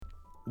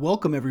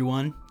Welcome,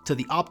 everyone, to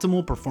the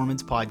Optimal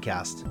Performance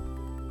Podcast.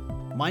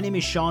 My name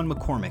is Sean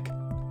McCormick.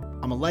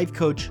 I'm a life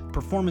coach,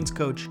 performance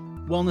coach,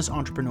 wellness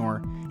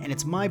entrepreneur, and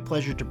it's my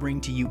pleasure to bring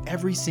to you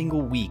every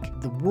single week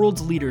the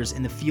world's leaders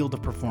in the field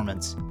of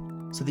performance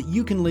so that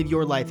you can live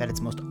your life at its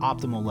most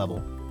optimal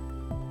level.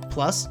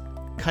 Plus,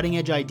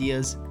 cutting-edge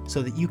ideas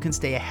so that you can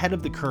stay ahead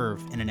of the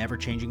curve in an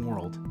ever-changing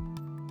world.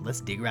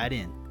 Let's dig right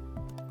in.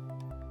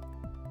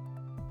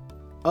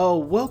 Oh,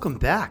 welcome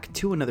back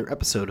to another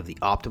episode of the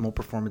Optimal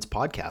Performance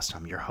Podcast.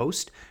 I'm your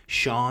host,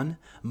 Sean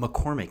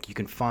McCormick. You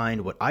can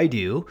find what I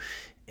do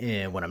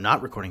when I'm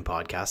not recording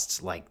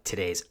podcasts, like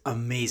today's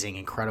amazing,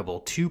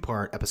 incredible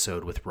two-part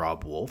episode with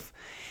Robb Wolf.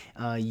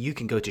 You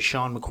can go to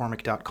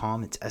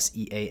SeanMcCormick.com. It's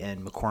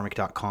SEAN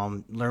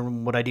McCormick.com.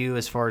 Learn what I do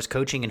as far as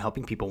coaching and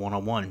helping people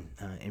one-on-one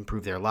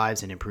improve their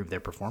lives and improve their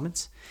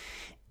performance.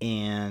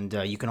 And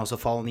you can also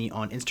follow me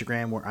on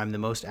Instagram, where I'm the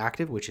most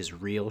active, which is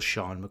Real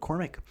Sean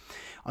McCormick.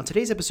 On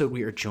today's episode,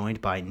 we are joined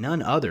by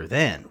none other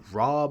than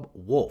Robb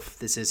Wolf.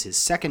 This is his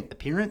second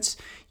appearance.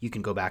 You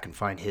can go back and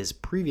find his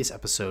previous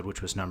episode,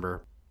 which was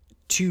number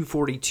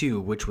 242,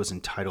 which was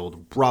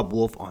entitled Robb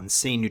Wolf on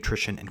Sane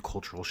Nutrition and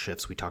Cultural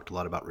Shifts. We talked a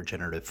lot about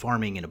regenerative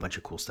farming and a bunch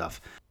of cool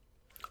stuff.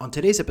 On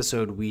today's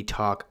episode, we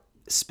talk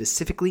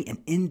specifically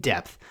and in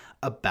depth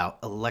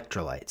about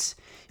electrolytes.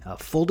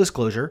 Full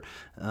disclosure,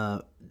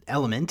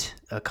 Element,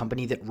 a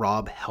company that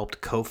Robb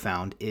helped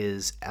co-found,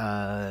 is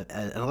an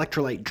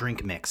electrolyte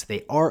drink mix.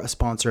 They are a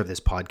sponsor of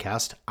this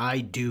podcast. I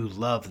do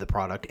love the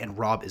product, and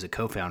Robb is a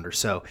co-founder.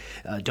 So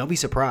don't be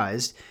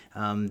surprised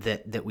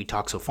that we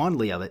talk so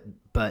fondly of it.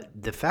 But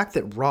the fact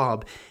that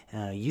Robb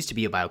used to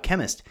be a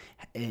biochemist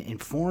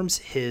informs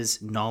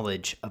his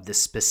knowledge of the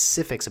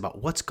specifics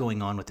about what's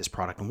going on with this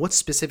product and what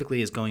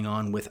specifically is going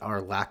on with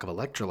our lack of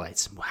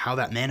electrolytes, how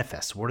that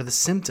manifests, what are the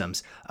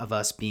symptoms of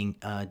us being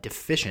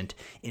deficient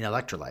in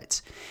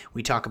electrolytes.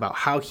 We talk about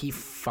how he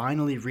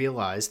finally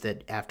realized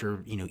that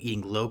after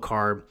eating low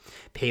carb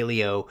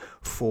paleo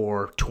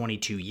for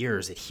 22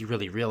 years, that he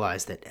really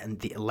realized that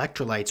the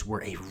electrolytes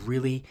were a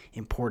really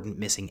important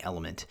missing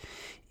element.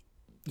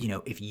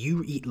 If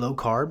you eat low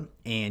carb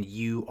and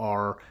you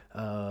are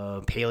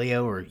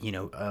paleo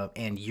or,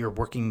 and you're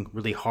working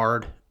really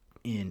hard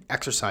in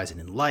exercise and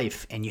in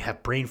life, and you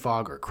have brain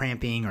fog or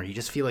cramping, or you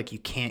just feel like you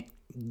can't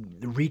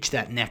reach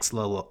that next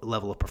level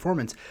of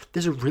performance,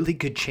 there's a really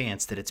good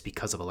chance that it's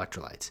because of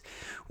electrolytes.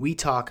 We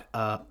talk,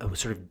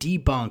 sort of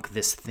debunk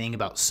this thing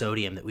about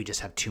sodium, that we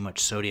just have too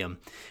much sodium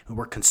and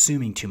we're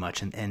consuming too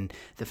much. And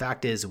the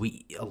fact is,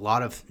 a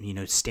lot of,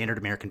 standard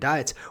American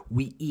diets,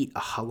 we eat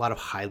a lot of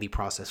highly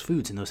processed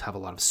foods, and those have a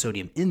lot of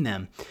sodium in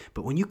them.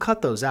 But when you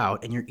cut those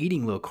out and you're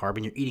eating low carb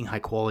and you're eating high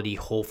quality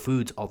whole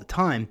foods all the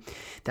time,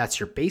 that's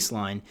your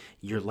baseline,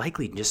 you're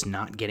likely just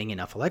not getting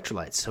enough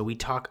electrolytes. So we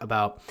talk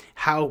about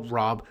how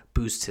Robb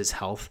boosts his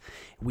health.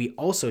 We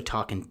also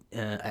talk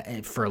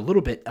for a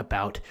little bit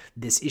about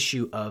this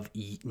issue of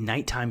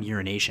nighttime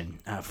urination.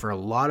 For a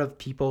lot of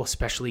people,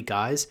 especially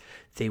guys,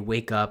 they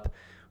wake up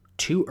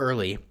too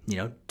early,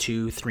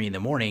 2, 3 in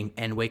the morning,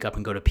 and wake up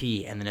and go to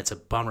pee, and then it's a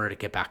bummer to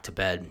get back to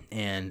bed.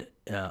 And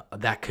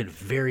that could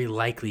very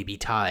likely be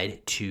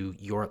tied to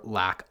your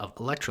lack of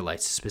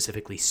electrolytes,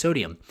 specifically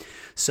sodium.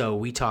 So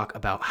we talk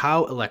about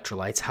how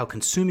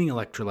consuming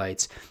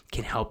electrolytes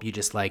can help you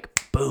just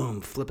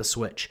boom, flip a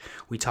switch.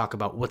 We talk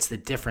about what's the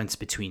difference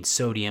between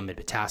sodium and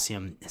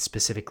potassium,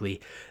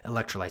 specifically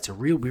electrolytes.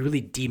 We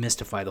really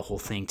demystify the whole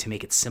thing to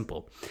make it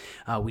simple.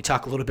 We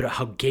talk a little bit about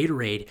how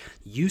Gatorade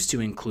used to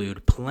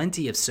include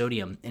plenty of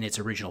sodium in its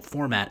original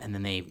format, and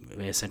then they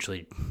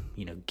essentially,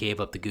 gave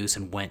up the goose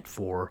and went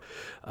for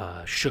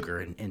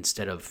sugar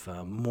instead of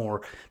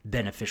more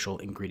beneficial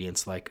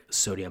ingredients like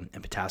sodium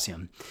and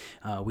potassium.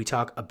 We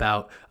talk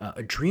about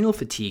adrenal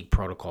fatigue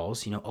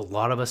protocols. A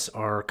lot of us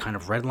are kind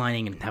of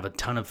redlining and have a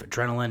ton of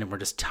adrenaline, and we're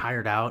just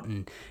tired out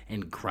and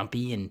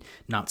grumpy and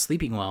not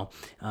sleeping well.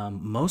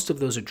 Most of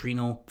those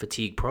adrenal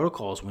fatigue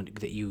protocols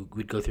that you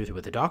would go through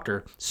with a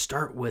doctor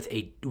start with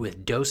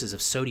doses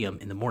of sodium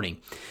in the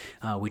morning.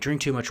 We drink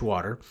too much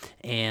water,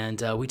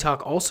 and we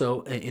talk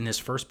also in this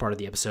first part of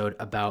the episode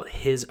about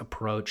his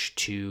approach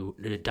to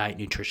diet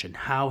nutrition.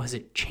 How has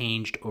it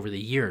changed over the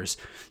years?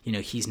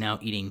 He's now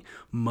eating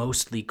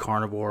mostly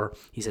carnivore.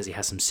 He says he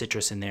has some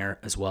citrus in there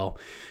as well.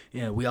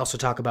 We also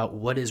talk about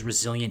what is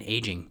resilient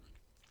aging.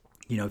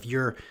 If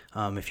you're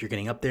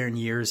getting up there in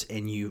years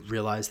and you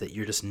realize that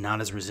you're just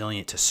not as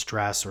resilient to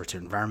stress or to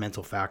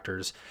environmental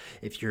factors,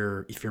 if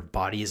your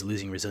body is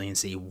losing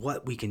resiliency,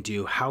 what we can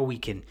do, how we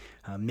can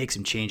make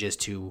some changes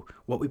to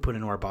what we put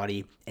into our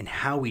body and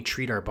how we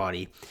treat our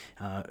body.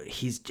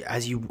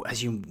 As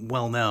you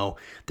well know,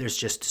 there's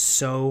just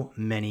so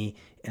many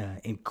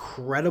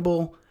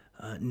incredible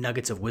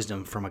nuggets of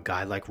wisdom from a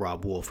guy like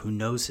Robb Wolf, who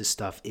knows his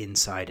stuff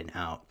inside and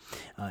out.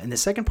 In the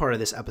second part of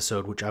this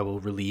episode, which I will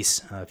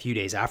release a few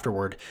days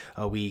afterward,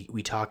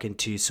 we talk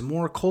into some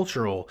more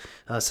cultural,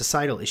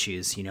 societal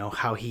issues,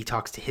 how he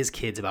talks to his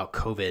kids about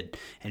COVID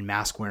and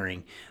mask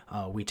wearing.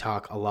 We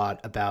talk a lot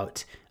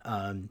about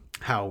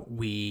how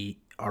we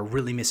are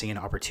really missing an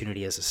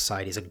opportunity as a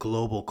society, as a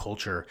global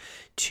culture,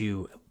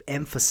 to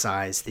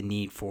emphasize the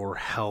need for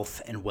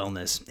health and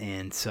wellness.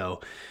 And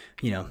so,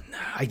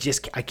 I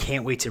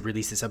can't wait to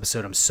release this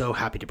episode. I'm so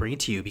happy to bring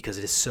it to you because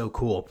it is so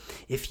cool.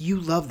 If you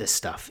love this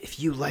stuff, if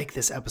you like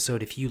this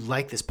episode, if you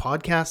like this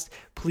podcast,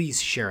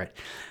 please share it.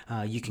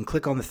 You can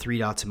click on the 3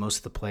 dots in most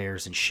of the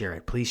players and share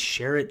it. Please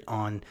share it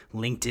on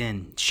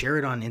LinkedIn, share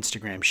it on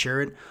Instagram,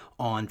 share it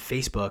on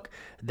Facebook.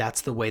 That's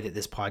the way that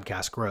this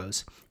podcast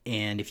grows.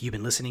 And if you've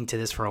been listening to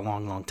this for a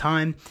long, long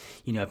time,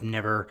 I've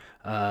never,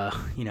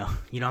 you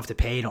don't have to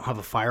pay, you don't have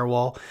a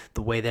firewall.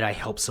 The way that I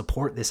help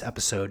support this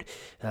episode,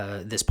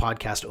 this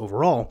podcast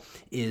overall,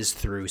 is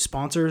through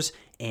sponsors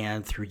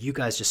and through you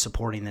guys just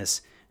supporting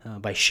this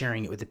by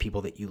sharing it with the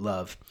people that you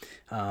love.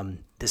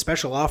 The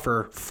special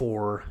offer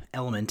for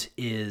Element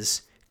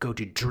is go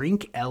to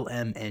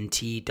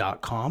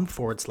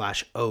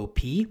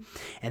drinklmnt.com/OP,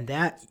 and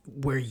that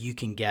where you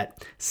can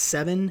get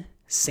 7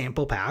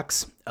 sample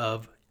packs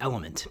of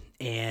Element,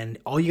 and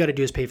all you got to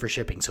do is pay for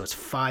shipping. So it's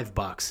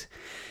 $5.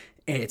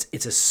 And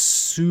it's a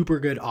super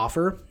good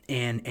offer,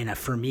 and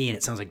for me, and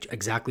it sounds like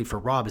exactly for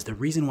Rob, is the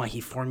reason why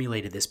he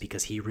formulated this,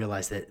 because he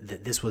realized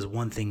that this was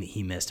one thing that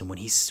he missed. And when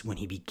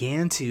he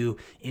began to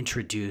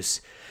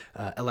introduce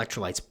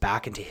electrolytes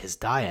back into his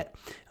diet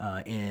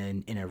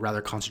in a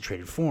rather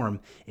concentrated form,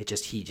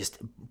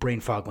 brain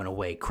fog went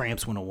away,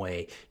 cramps went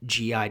away,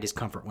 GI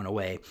discomfort went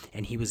away,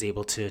 and he was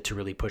able to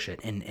really push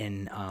it.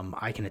 And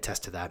I can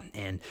attest to that.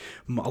 And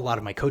a lot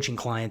of my coaching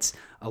clients,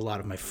 a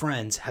lot of my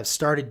friends have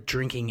started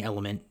drinking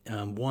Element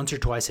once or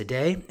twice a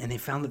day, and they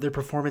found that their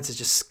performance is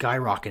just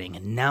skyrocketing.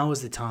 And now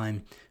is the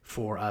time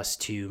for us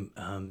to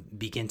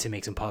begin to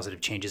make some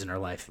positive changes in our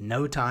life.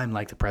 No time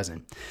like the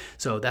present.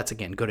 So that's,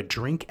 again, go to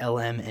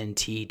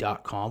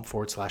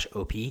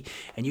drinklmnt.com/OP,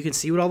 and you can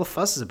see what all the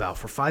fuss is about.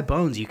 For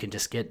 $5, you can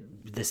just get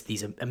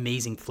these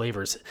amazing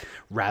flavors: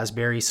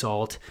 raspberry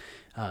salt,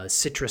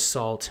 citrus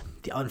salt.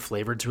 The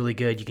unflavored's really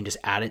good. You can just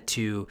add it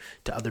to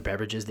other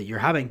beverages that you're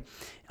having.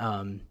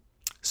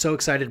 So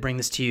excited to bring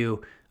this to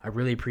you. I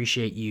really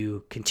appreciate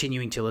you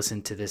continuing to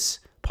listen to this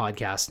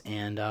podcast,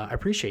 and I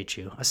appreciate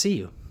you. I see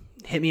you.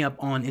 Hit me up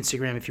on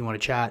Instagram if you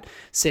want to chat.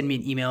 Send me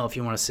an email if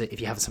you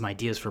have some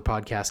ideas for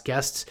podcast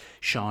guests,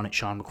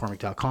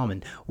 Sean@SeanMcCormick.com.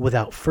 And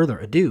without further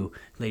ado,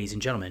 ladies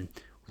and gentlemen,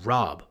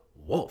 Rob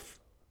Wolf.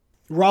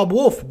 Rob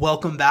Wolf,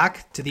 welcome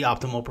back to the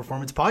Optimal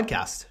Performance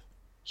Podcast.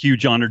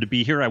 Huge honor to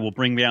be here. I will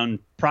bring down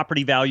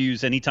property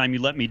values anytime you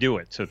let me do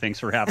it. So thanks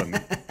for having me.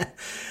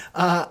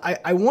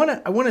 I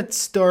want to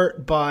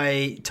start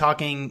by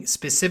talking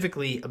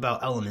specifically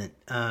about Element.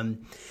 I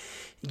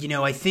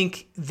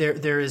think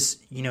there is,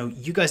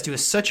 you guys do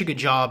such a good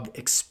job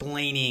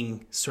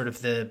explaining sort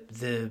of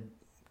the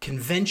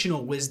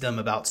conventional wisdom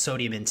about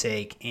sodium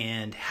intake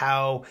and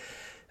how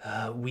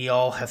we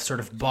all have sort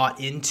of bought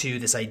into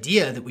this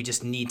idea that we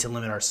just need to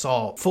limit our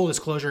salt. Full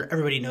disclosure,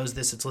 everybody knows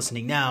this. It's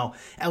listening now.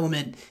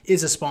 Element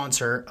is a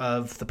sponsor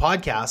of the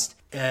podcast.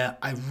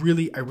 I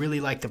really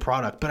like the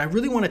product, but I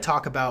really want to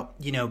talk about,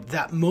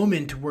 that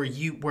moment where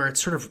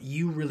it's sort of,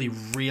 you really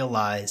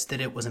realized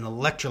that it was an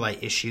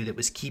electrolyte issue that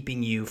was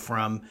keeping you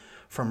from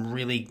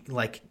really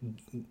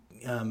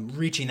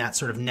reaching that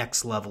sort of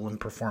next level in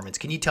performance.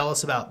 Can you tell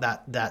us about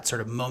that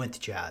sort of moment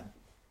that you had?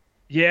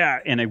 Yeah,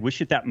 and I wish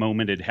at that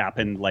moment it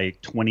happened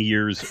like 20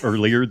 years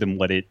earlier than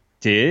what it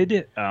did.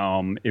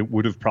 It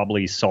would have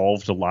probably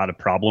solved a lot of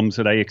problems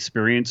that I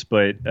experienced.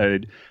 But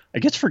I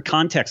guess for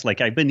context,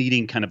 I've been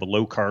eating kind of a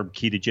low-carb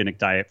ketogenic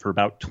diet for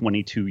about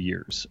 22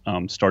 years.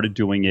 Started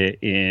doing it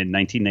in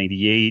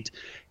 1998.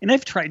 And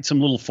I've tried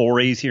some little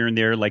forays here and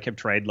there. I've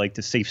tried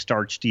the safe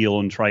starch deal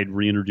and tried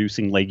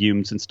reintroducing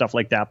legumes and stuff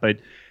like that. But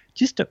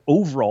just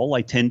overall,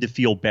 I tend to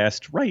feel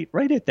best right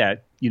at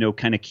that,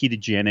 kind of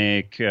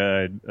ketogenic,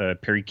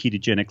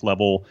 peri-ketogenic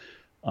level.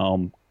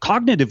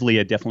 Cognitively,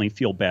 I definitely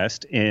feel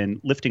best. And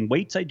lifting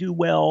weights, I do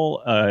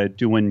well.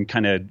 Doing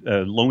kind of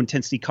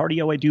low-intensity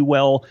cardio, I do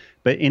well.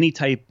 But any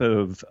type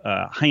of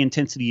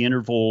high-intensity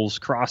intervals,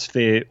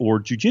 CrossFit, or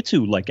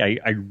jiu-jitsu,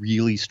 I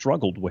really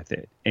struggled with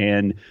it.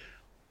 And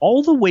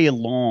all the way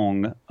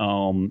along,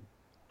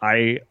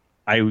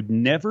 I would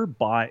never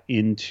bought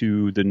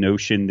into the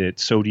notion that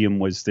sodium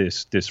was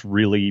this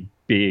really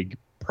big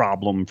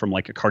problem from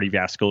a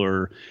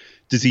cardiovascular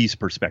disease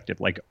perspective.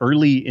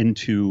 Early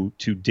into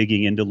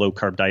digging into low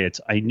carb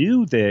diets, I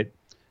knew that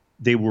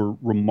they were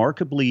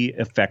remarkably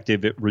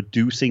effective at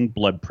reducing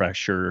blood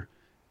pressure,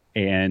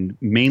 and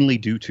mainly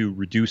due to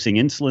reducing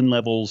insulin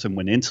levels. And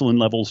when insulin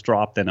levels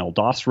drop, then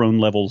aldosterone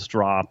levels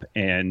drop,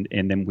 and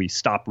then we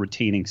stop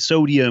retaining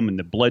sodium, and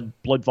the blood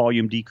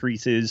volume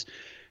decreases.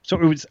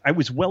 So I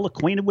was well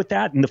acquainted with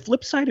that. And the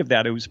flip side of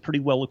that, I was pretty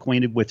well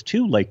acquainted with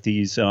too,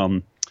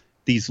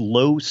 these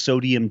low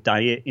sodium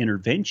diet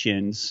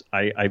interventions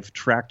I've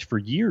tracked for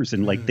years,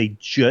 and they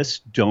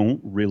just don't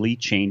really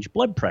change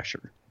blood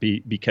pressure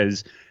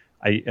because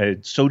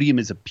sodium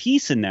is a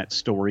piece in that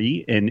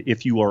story. And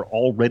if you are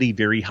already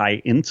very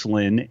high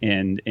insulin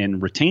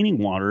and retaining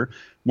water,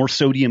 more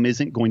sodium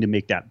isn't going to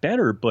make that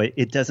better, but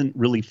it doesn't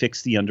really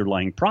fix the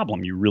underlying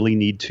problem. You really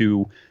need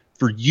to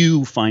for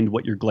you, find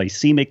what your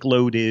glycemic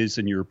load is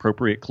and your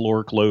appropriate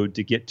caloric load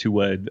to get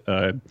to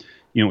a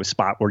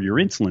spot where your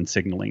insulin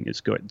signaling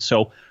is good.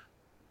 So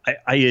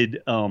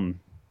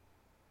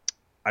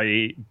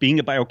being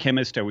a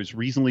biochemist, I was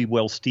reasonably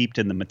well steeped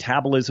in the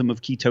metabolism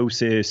of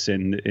ketosis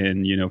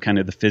and kind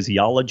of the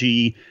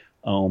physiology.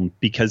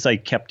 Because I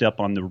kept up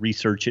on the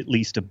research at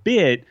least a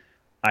bit,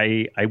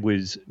 I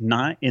was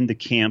not in the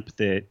camp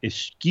that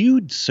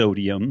eschewed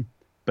sodium,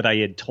 but I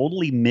had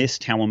totally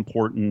missed how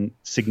important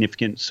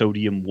significant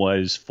sodium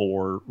was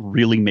for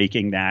really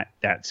making that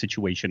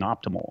situation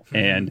optimal. Mm-hmm.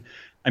 And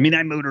I mean,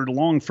 I motored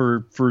along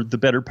for the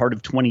better part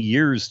of 20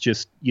 years,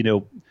 just,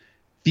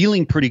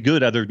 feeling pretty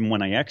good other than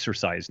when I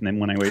exercised. And then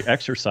when I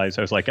exercise,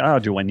 I was like,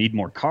 do I need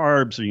more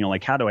carbs?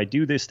 Or, how do I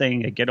do this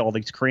thing? I get all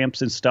these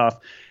cramps and stuff.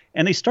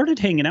 And I started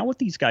hanging out with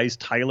these guys,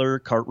 Tyler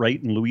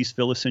Cartwright and Luis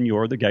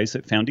Villaseñor, the guys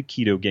that founded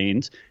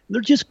Ketogains. And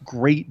they're just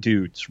great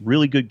dudes,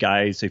 really good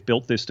guys. They've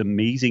built this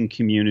amazing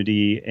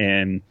community.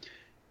 And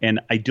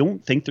I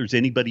don't think there's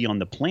anybody on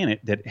the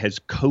planet that has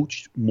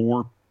coached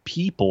more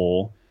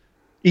people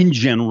in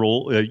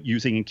general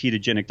using a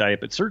ketogenic diet,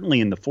 but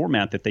certainly in the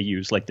format that they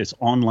use, like this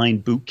online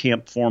boot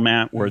camp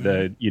format where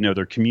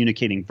they're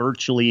communicating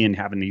virtually and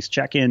having these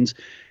check-ins.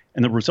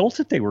 And the results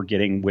that they were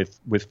getting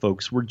with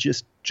folks were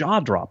just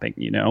jaw-dropping,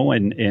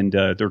 and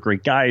they're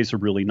great guys, are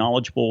really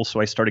knowledgeable. So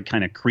I started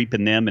kind of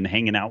creeping them and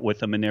hanging out with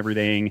them and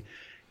everything.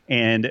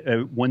 And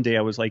one day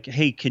I was like,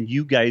 hey, can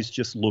you guys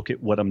just look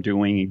at what I'm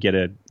doing and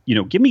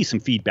give me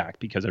some feedback,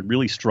 because I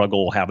really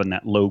struggle having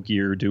that low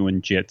gear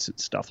doing jits and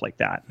stuff like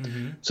that.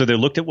 Mm-hmm. So they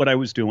looked at what I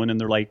was doing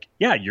and they're like,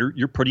 yeah,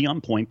 you're pretty on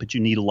point, but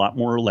you need a lot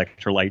more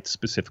electrolytes,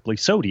 specifically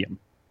sodium,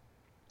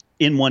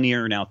 in one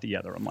ear and out the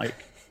other. I'm like,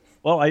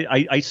 well,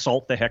 I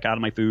salt the heck out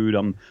of my food.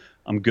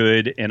 I'm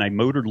good. And I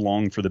motored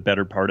along for the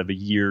better part of a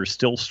year,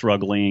 still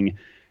struggling.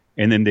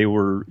 And then they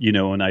were,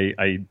 and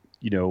I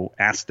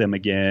asked them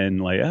again,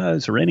 like,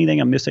 is there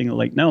anything I'm missing? They're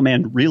like, no,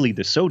 man, really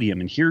the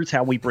sodium. And here's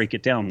how we break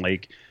it down.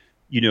 Like,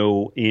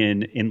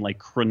 in like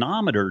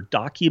Chronometer,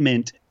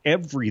 document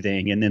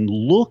everything and then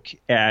look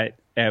at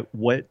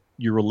what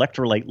your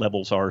electrolyte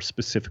levels are,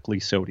 specifically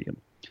sodium.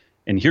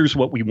 And here's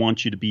what we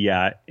want you to be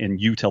at. And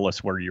you tell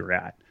us where you're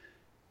at.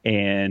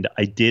 And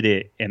I did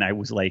it, and I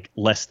was like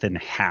less than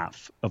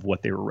half of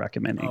what they were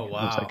recommending. Oh, wow.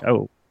 I was like,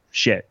 oh,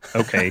 shit.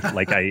 Okay.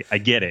 Like I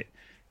get it.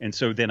 And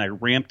so then I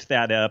ramped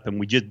that up, and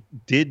we just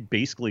did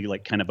basically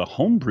like kind of a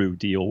homebrew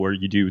deal where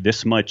you do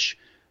this much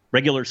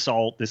regular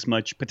salt, this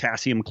much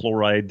potassium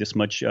chloride, this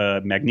much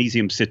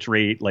magnesium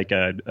citrate, like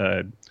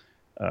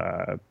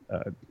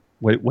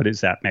what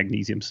is that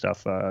magnesium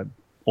stuff?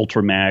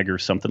 Ultramag or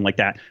something like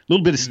that. A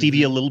little bit of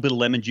stevia, a little bit of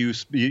lemon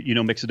juice,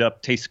 mix it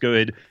up, tastes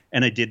good.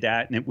 And I did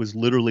that, and it was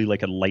literally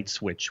like a light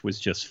switch was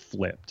just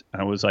flipped.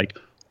 I was like,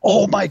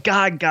 oh my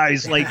God,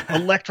 guys, like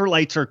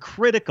electrolytes are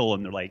critical.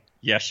 And they're like,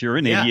 yes, you're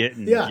an idiot.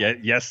 And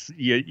yes,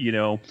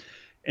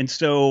 And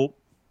so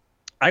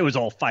I was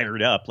all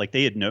fired up. Like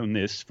they had known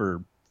this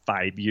for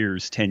 5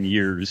 years, 10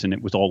 years, and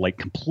it was all like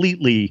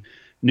completely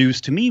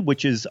news to me,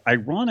 which is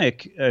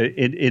ironic.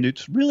 And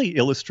it's really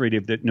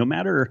illustrative that no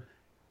matter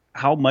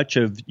how much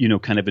of,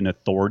 kind of an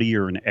authority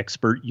or an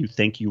expert you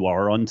think you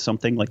are on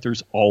something, like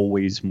there's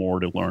always more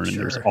to learn. Sure. And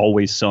there's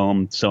always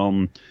some,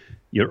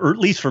 or at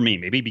least for me,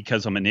 maybe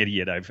because I'm an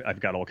idiot, I've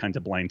got all kinds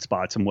of blind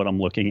spots in what I'm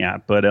looking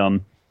at. But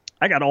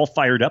I got all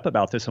fired up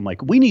about this. I'm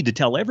like, we need to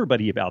tell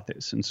everybody about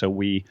this. And so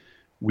we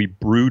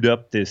brewed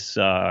up this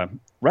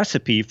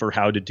recipe for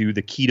how to do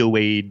the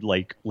KetoAid,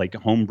 like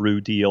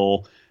homebrew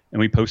deal. And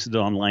we posted it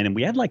online, and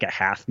we had like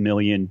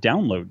 500,000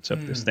 downloads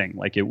of this thing.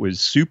 Like it was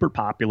super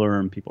popular,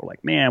 and people were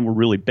like, man, we're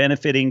really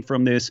benefiting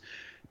from this.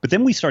 But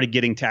then we started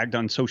getting tagged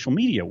on social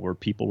media where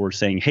people were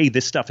saying, hey,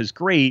 this stuff is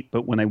great,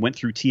 but when I went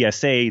through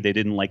TSA, they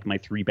didn't like my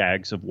 3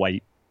 bags of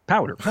white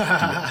powder,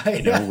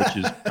 which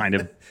is kind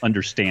of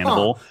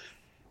understandable.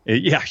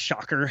 Yeah,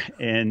 shocker.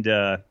 And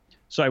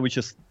so I was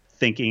just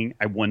thinking,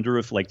 I wonder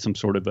if like some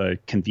sort of a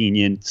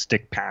convenient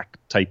stick pack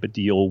type of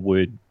deal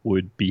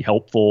would be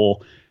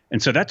helpful.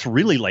 And so that's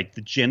really like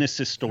the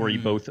genesis story,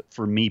 both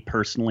for me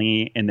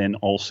personally and then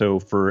also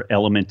for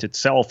Element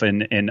itself.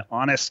 And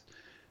honest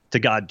to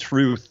God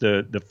truth,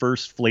 the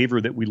first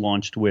flavor that we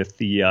launched with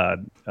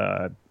the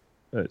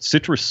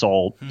citrus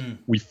salt,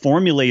 we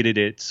formulated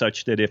it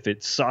such that if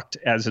it sucked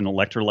as an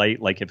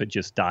electrolyte, like if it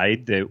just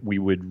died, that we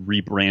would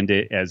rebrand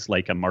it as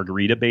like a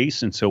margarita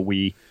base. And so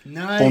we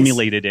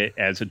formulated it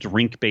as a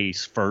drink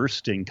base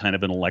first and kind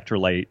of an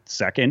electrolyte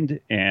second.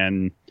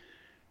 And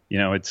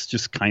it's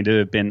just kind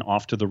of been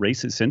off to the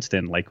races since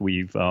then. Like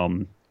we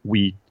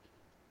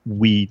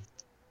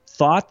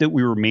thought that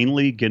we were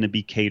mainly going to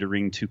be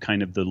catering to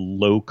kind of the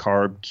low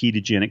carb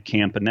ketogenic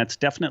camp. And that's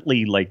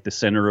definitely like the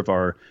center of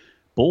our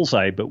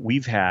bullseye. But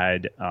we've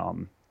had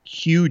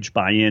huge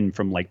buy-in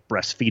from like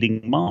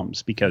breastfeeding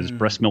moms, because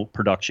breast milk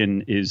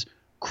production is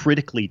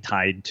critically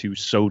tied to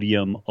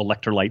sodium,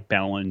 electrolyte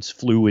balance,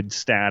 fluid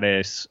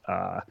status,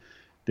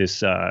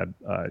 this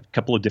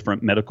couple of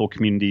different medical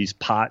communities,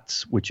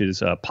 POTS, which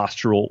is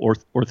postural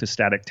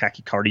orthostatic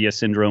tachycardia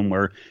syndrome,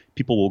 where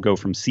people will go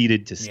from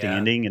seated to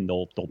standing and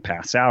they'll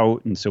pass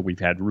out. And so we've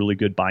had really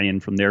good buy-in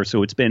from there.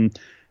 So it's been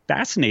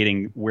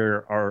fascinating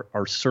where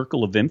our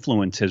circle of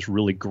influence has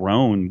really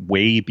grown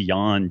way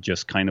beyond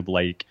just kind of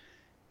like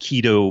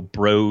keto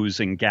bros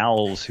and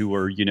gals who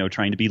are,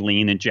 trying to be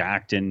lean and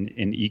jacked and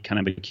eat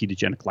kind of a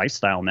ketogenic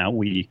lifestyle. Now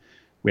we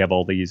have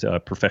all these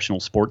professional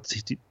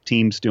sports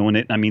teams doing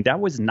it. I mean, that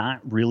was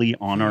not really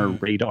on our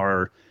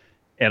radar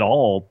at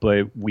all,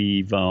 but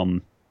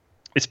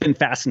it's been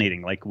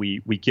fascinating. Like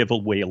we give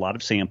away a lot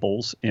of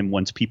samples, and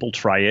once people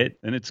try it,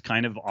 then it's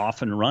kind of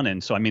off and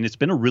running. So, I mean, it's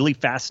been a really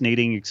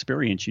fascinating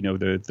experience,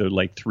 the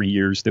like 3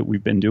 years that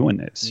we've been doing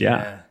this.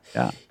 Yeah.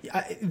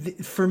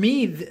 For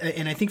me,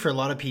 and I think for a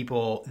lot of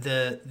people,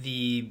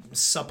 the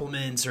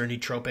supplements or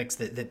nootropics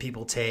that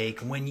people take,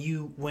 when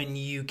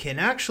you can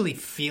actually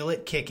feel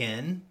it kick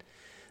in,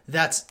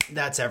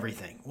 that's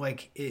everything.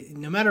 Like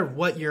no matter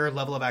what your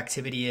level of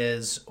activity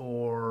is,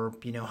 or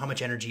how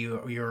much energy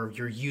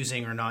you're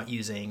using or not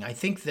using, I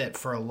think that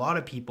for a lot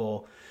of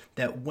people,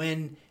 that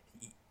when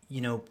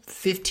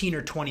 15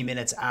 or 20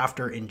 minutes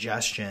after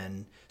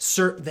ingestion,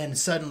 then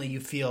suddenly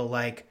you feel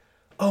like,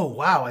 oh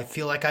wow, I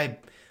feel like I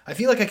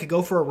could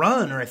go for a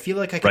run, or I feel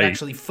like I can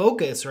actually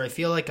focus, or I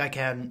feel like I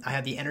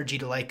have the energy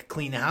to like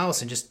clean the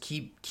house and just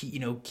keep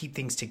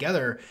things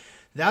together.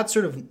 That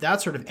sort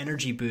of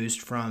energy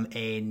boost from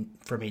a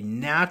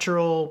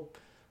natural,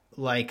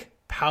 like,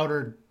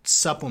 powdered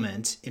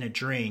supplement in a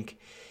drink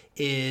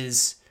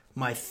is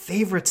my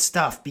favorite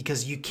stuff,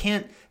 because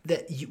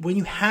when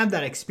you have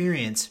that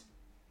experience,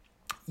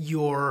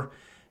 your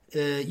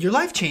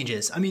life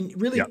changes. I mean,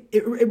 really,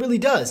 it really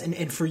does.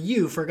 And for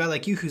a guy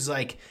like you who's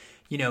like,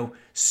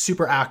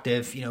 super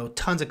active,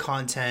 tons of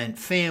content,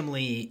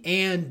 family,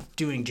 and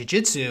doing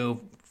jiu-jitsu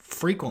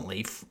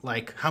frequently,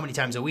 like how many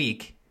times a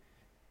week?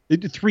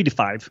 3 to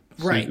 5.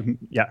 Right.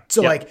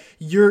 So like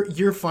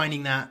you're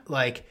finding that,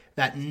 like,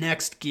 that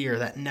next gear,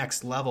 that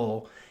next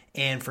level.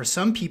 And for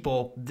some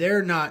people,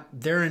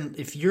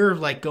 if you're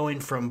like going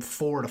from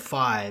 4 to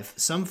 5,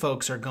 some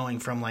folks are going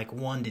from like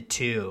 1 to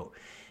 2.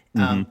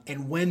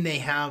 And when they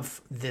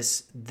have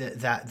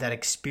that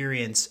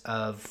experience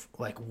of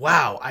like,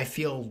 wow, I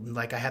feel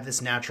like I have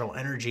this natural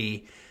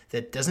energy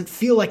that doesn't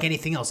feel like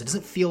anything else. It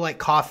doesn't feel like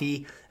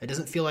coffee. It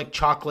doesn't feel like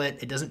chocolate.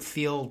 It doesn't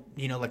feel,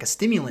 like a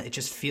stimulant. It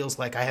just feels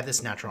like I have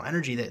this natural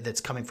energy that's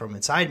coming from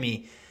inside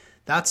me.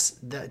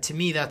 To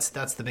me, that's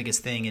the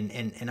biggest thing.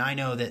 And I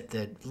know that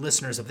the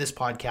listeners of this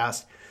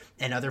podcast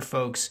and other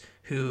folks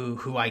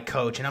who I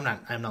coach, and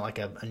I'm not like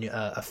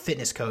a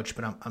fitness coach,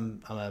 but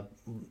I'm a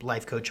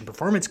life coach and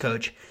performance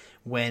coach.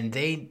 When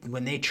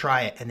they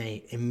try it and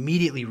they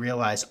immediately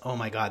realize, oh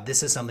my God,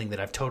 this is something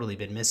that I've totally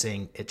been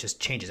missing, it just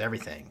changes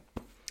everything.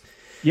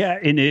 Yeah,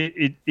 and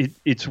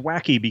it's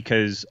wacky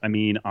because, I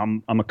mean,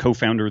 I'm a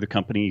co-founder of the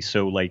company,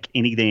 so like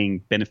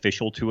anything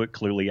beneficial to it,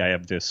 clearly I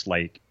have this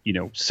like,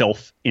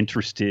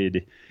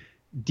 self-interested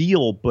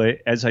deal. But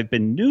as I've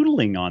been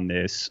noodling on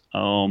this,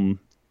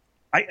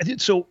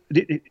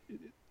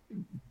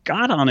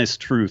 God honest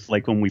truth,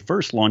 like when we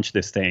first launched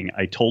this thing,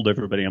 I told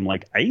everybody, I'm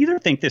like, I either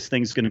think this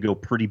thing's going to go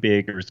pretty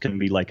big, or it's going to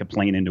be like a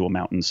plane into a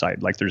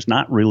mountainside. Like there's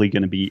not really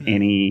going to be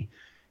any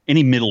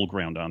middle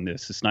ground on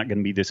this. It's not going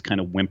to be this kind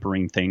of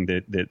whimpering thing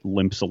that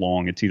limps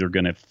along. It's either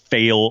going to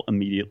fail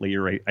immediately,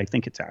 or I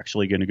think it's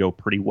actually going to go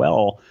pretty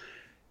well.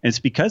 And it's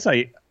because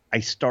I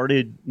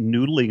started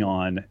noodling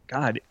on,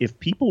 God, if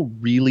people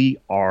really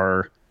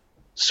are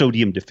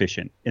sodium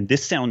deficient, and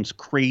this sounds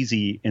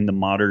crazy in the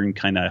modern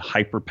kind of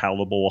hyper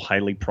palatable,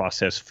 highly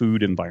processed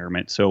food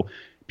environment. So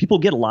people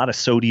get a lot of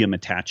sodium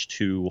attached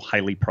to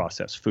highly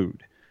processed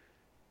food.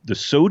 The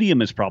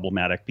sodium is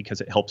problematic because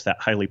it helps that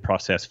highly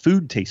processed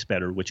food taste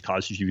better, which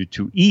causes you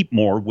to eat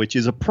more, which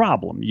is a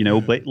problem,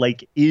 but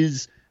like,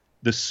 is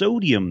the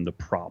sodium the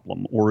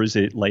problem, or is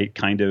it like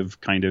kind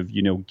of,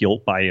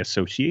 guilt by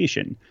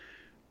association?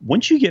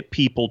 Once you get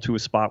people to a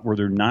spot where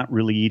they're not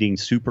really eating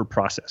super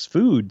processed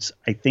foods,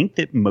 I think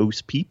that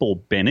most people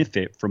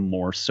benefit from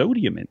more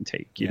sodium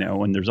intake,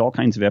 and there's all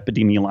kinds of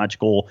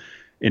epidemiological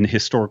and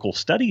historical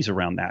studies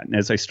around that. And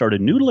as I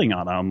started noodling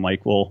on it, I'm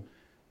like, well,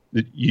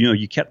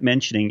 you kept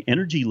mentioning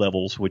energy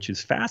levels, which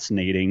is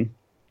fascinating.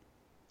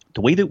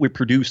 The way that we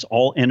produce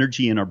all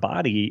energy in our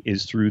body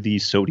is through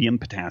these sodium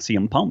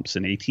potassium pumps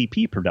and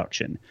ATP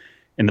production.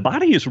 And the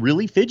body is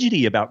really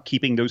fidgety about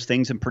keeping those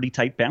things in pretty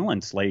tight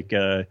balance. Like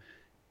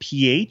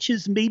pH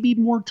is maybe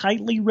more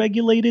tightly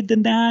regulated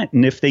than that.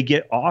 And if they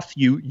get off,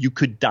 you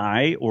could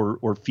die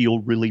or feel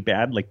really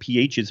bad. Like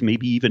pH is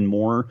maybe even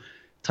more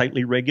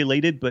tightly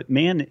regulated. But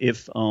man,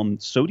 if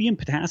sodium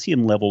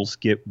potassium levels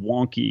get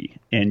wonky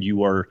and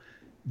you are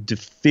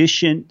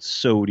deficient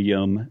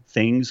sodium,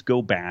 things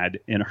go bad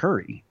in a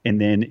hurry.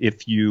 And then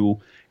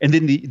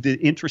the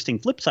interesting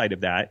flip side of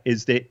that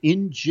is that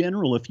in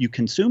general, if you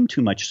consume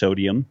too much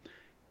sodium,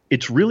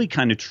 it's really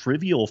kind of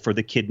trivial for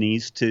the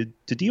kidneys to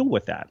deal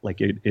with that.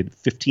 Like at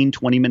 15,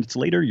 20 minutes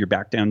later, you're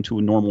back down to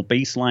a normal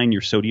baseline.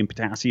 Your sodium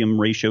potassium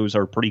ratios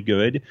are pretty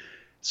good.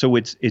 So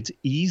it's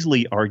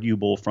easily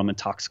arguable from a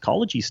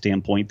toxicology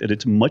standpoint that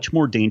it's much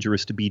more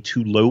dangerous to be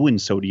too low in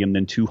sodium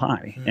than too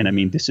high. And I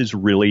mean, this is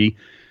really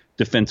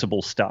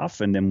defensible stuff.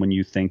 And then when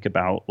you think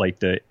about like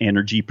the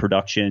energy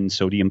production,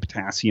 sodium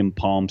potassium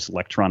pumps,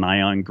 electron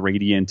ion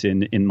gradient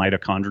in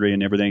mitochondria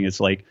and everything, it's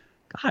like,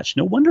 gosh,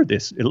 no wonder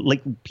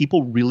like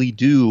people really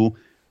do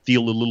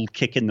feel a little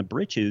kick in the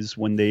britches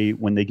when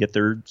they get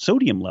their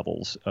sodium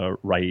levels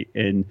right.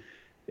 And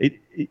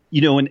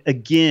and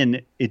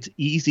again, it's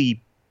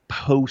easy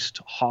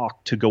post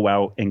hoc to go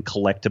out and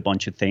collect a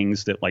bunch of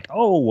things that like,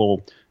 oh,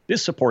 well,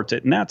 this supports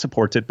it and that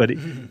supports it. But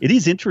it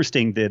is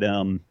interesting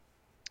that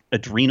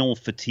adrenal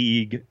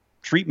fatigue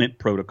treatment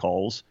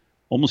protocols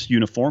almost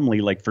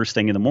uniformly, like first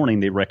thing in the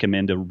morning, they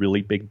recommend a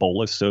really big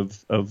bolus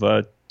of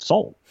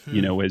salt,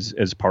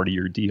 as part of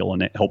your deal.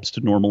 And it helps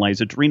to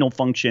normalize adrenal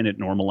function. It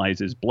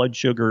normalizes blood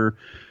sugar.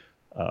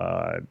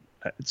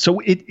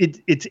 So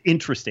it's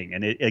interesting.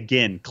 And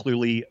again,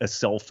 clearly a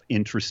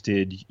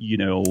self-interested,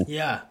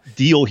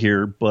 deal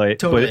here. But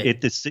totally.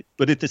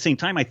 but at the same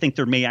time, I think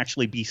there may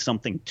actually be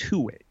something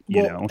to it,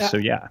 So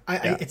yeah.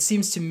 It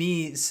seems to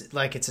me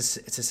like it's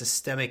a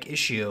systemic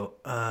issue.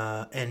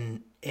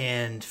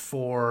 And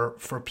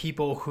for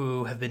people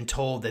who have been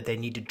told that they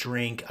need to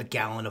drink a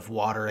gallon of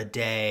water a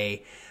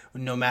day,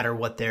 no matter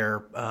what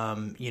their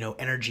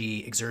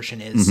energy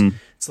exertion is,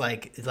 it's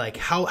like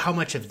how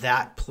much of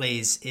that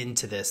plays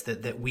into this,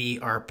 that we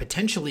are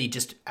potentially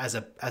just as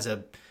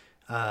a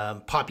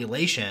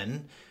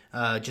population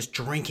just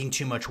drinking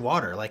too much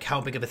water. Like, how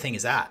big of a thing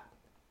is that?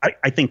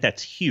 I think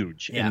that's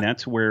huge. Yeah. And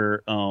that's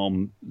where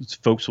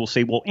folks will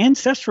say, well,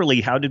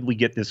 ancestrally, how did we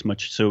get this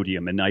much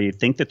sodium? And I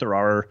think that there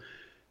are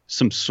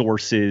some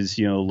sources,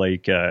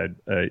 like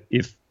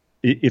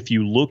if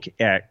you look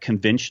at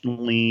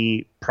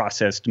conventionally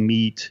processed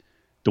meat,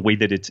 the way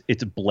that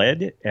it's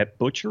bled at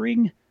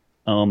butchering,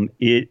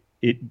 you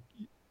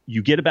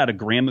get about 1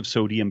 gram of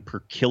sodium per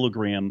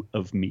kilogram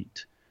of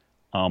meat.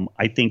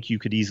 I think you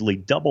could easily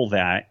double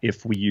that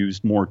if we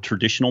used more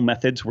traditional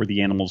methods where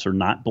the animals are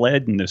not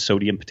bled and the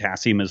sodium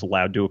potassium is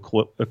allowed to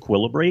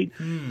equilibrate.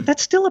 But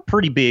that's still a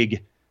pretty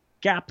big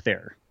gap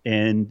there.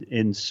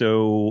 And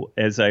so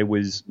as I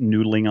was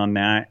noodling on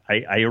that,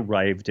 I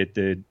arrived at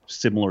the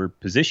similar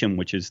position,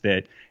 which is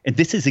that, and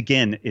this is,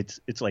 again, it's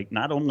like,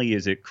 not only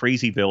is it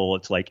Crazyville,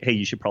 it's like, hey,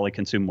 you should probably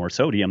consume more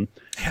sodium.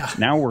 Yeah.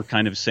 Now we're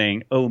kind of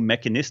saying, oh,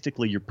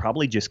 mechanistically, you're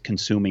probably just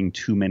consuming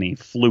too many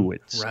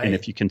fluids. Right. And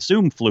if you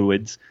consume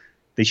fluids,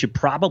 they should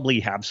probably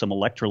have some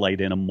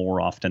electrolyte in them more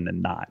often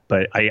than not.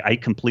 But I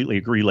completely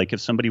agree. Like,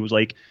 if somebody was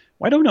like,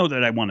 well, I don't know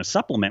that I want to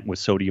supplement with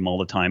sodium all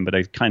the time, but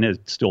I kind of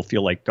still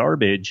feel like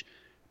garbage,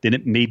 then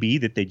it may be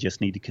that they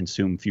just need to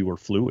consume fewer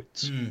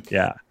fluids.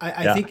 Yeah.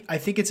 I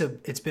think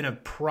it's been a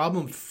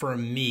problem for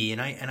me.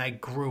 And I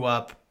grew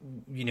up,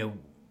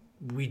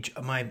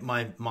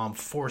 my mom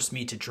forced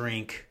me to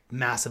drink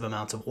massive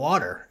amounts of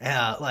water.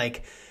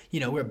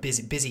 We're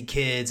busy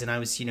kids, and I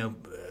was,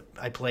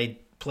 I played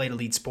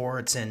elite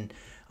sports, and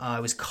I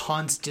was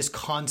just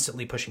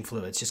constantly pushing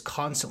fluids, just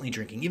constantly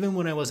drinking. Even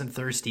when I wasn't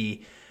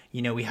thirsty,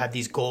 we had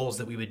these goals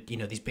that we would,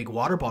 these big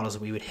water bottles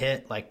that we would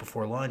hit like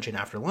before lunch and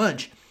after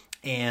lunch.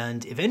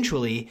 And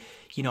eventually,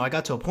 I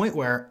got to a point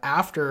where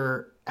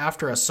after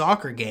a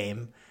soccer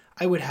game,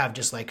 I would have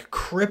just like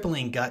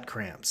crippling gut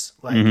cramps,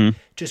 like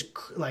just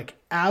like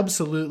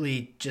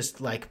absolutely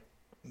just like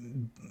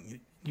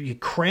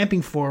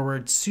cramping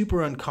forward,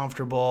 super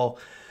uncomfortable.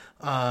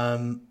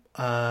 And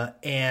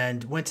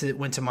went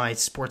to my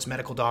sports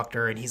medical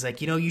doctor, and he's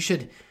like, you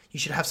should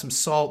have some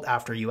salt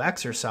after you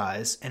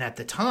exercise. And at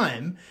the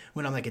time,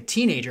 when I'm like a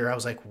teenager, I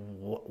was like,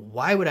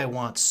 why would I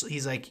want?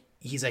 He's like,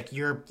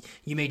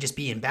 you may just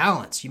be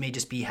imbalanced. You may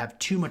just have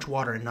too much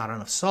water and not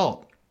enough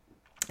salt.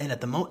 And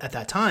at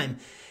that time,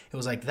 it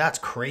was like, that's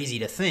crazy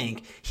to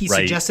think. He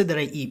suggested that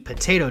I eat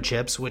potato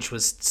chips, which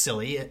was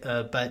silly,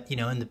 but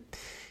in the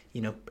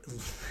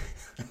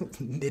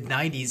mid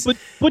 90s,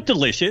 but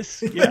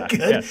delicious.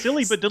 Yeah,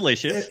 silly but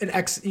delicious. An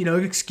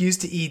excuse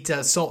to eat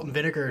salt and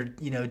vinegar.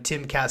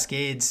 Tim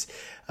Cascade's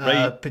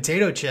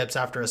potato chips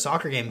after a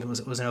soccer game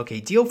was an okay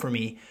deal for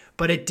me.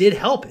 But it did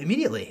help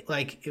immediately,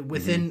 like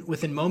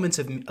within moments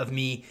of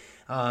me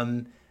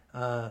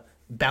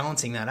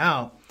balancing that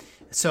out.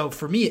 So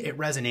for me, it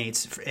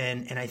resonates,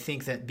 and I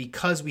think that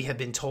because we have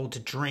been told to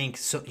drink,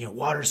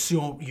 water.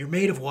 So you're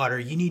made of water.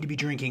 You need to be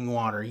drinking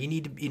water. You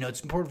need to,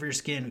 it's important for your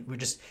skin.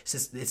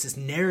 It's this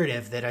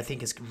narrative that I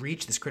think has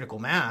reached this critical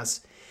mass,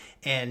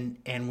 and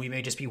we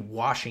may just be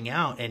washing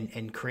out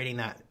and creating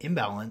that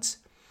imbalance.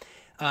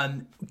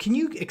 Can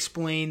you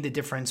explain the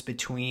difference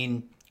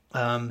between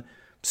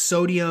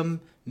sodium,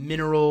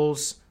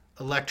 minerals,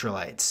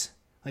 electrolytes?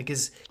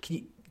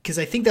 Because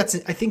I think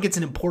it's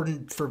an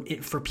important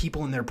for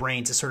people in their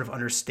brain to sort of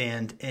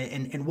understand.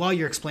 And while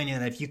you're explaining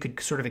that, if you could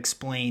sort of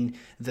explain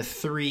the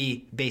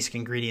 3 basic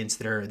ingredients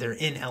they're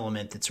in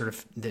Element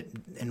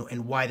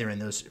and why they're in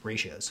those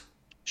ratios.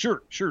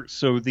 Sure.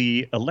 So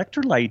the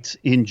electrolytes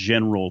in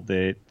general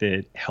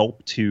that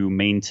help to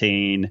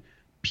maintain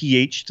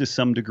pH to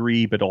some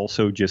degree, but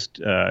also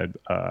just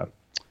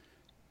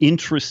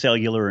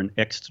intracellular and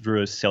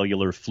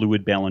extracellular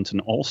fluid balance,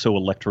 and also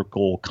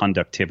electrical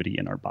conductivity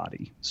in our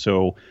body.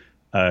 So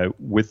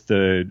with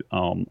the,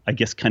 I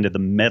guess, kind of the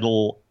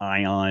metal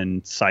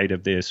ion side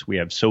of this, we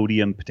have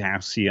sodium,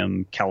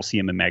 potassium,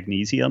 calcium, and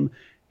magnesium.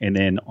 And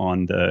then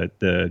on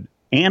the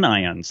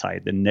anion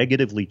side, the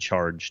negatively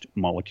charged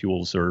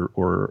molecules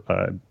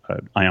or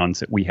ions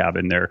that we have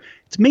in there,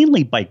 it's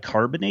mainly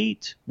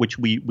bicarbonate, which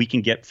we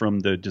can get from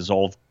the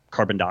dissolved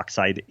carbon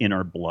dioxide in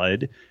our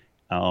blood,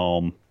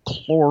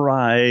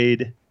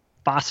 chloride,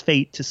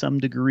 phosphate to some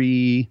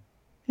degree.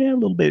 Yeah, a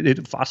little bit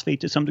of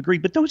phosphate to some degree,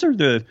 but those are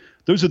the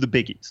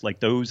biggies. Like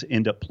those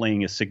end up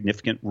playing a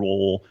significant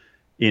role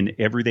in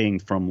everything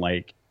from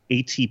like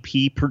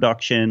ATP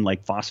production.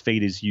 Like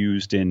phosphate is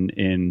used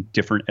in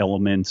different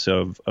elements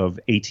of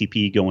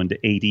ATP going to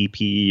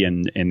ADP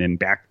and then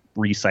back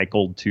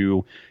recycled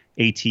to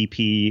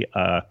ATP.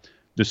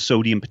 The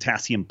sodium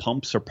potassium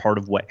pumps are part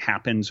of what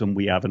happens when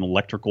we have an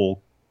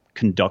electrical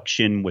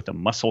conduction with a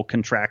muscle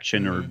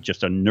contraction or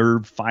just a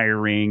nerve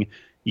firing.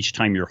 Each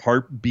time your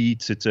heart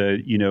beats, it's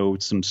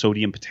some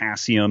sodium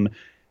potassium.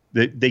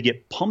 They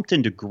get pumped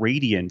into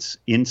gradients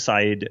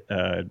inside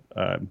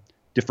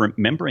different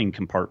membrane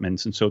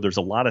compartments, and so there's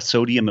a lot of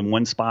sodium in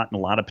one spot and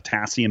a lot of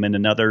potassium in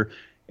another.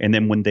 And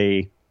then when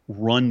they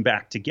run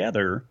back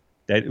together,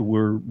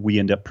 we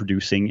end up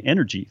producing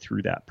energy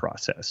through that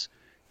process.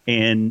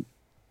 And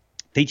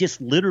they just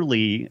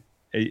literally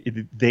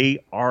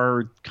they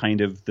are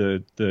kind of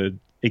the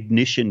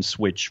ignition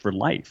switch for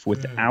life.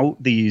 Without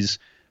these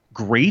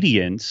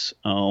gradients,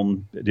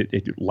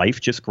 life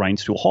just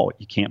grinds to a halt.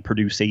 You can't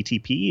produce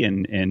ATP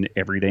and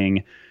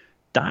everything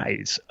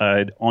dies.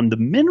 On the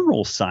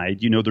mineral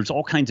side, there's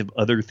all kinds of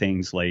other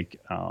things like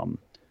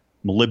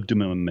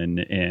molybdenum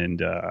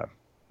and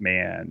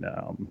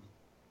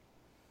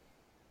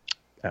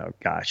oh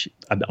gosh,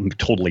 I'm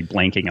totally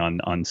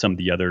blanking on some of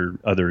the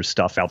other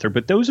stuff out there,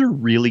 but those are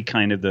really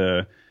kind of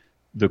the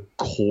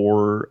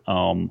core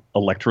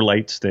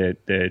electrolytes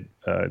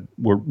that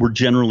we're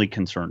generally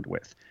concerned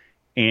with.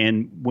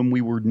 And when we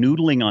were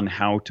noodling on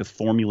how to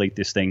formulate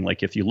this thing,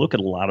 like if you look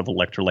at a lot of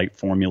electrolyte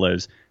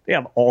formulas, they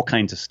have all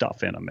kinds of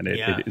stuff in them, and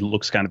it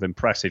looks kind of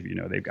impressive.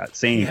 They've got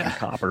zinc and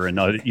copper and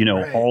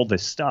right. all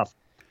this stuff.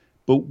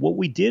 But what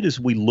we did is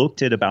we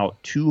looked at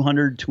about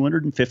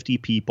 250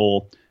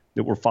 people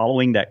that were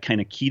following that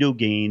kind of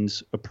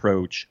ketogenes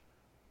approach,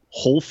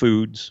 whole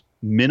foods,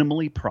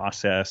 minimally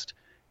processed,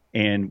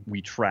 and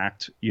we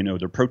tracked,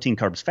 their protein,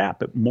 carbs, fat.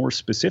 But more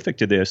specific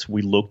to this,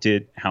 we looked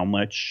at how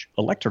much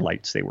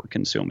electrolytes they were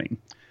consuming.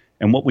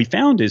 And what we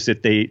found is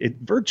that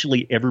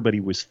virtually everybody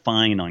was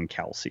fine on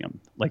calcium.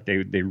 Like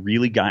they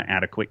really got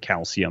adequate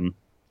calcium.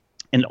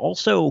 And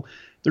also,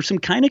 there's some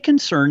kind of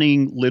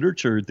concerning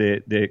literature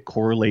that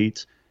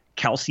correlates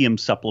calcium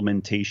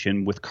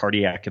supplementation with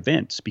cardiac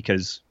events,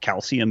 because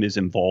calcium is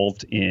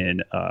involved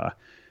in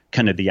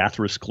kind of the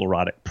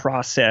atherosclerotic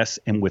process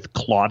and with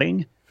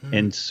clotting.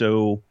 And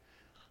so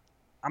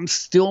I'm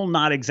still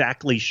not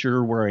exactly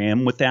sure where I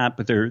am with that,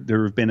 but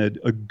there have been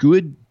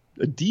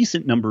a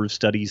decent number of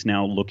studies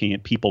now looking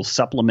at people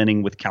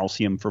supplementing with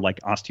calcium for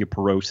like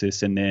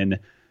osteoporosis and then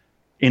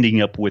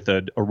ending up with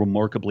a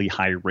remarkably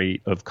high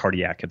rate of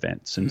cardiac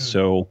events. And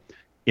so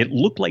it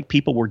looked like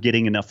people were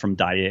getting enough from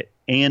diet,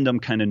 and I'm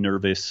kind of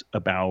nervous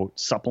about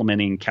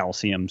supplementing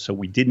calcium, so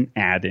we didn't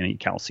add any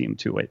calcium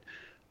to it.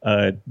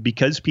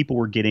 Because people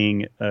were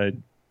getting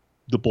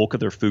the bulk of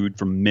their food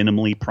from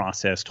minimally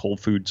processed whole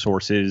food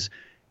sources,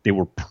 they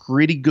were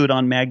pretty good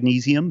on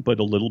magnesium, but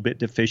a little bit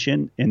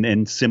deficient. And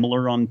then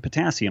similar on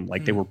potassium,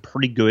 like they were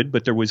pretty good,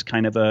 but there was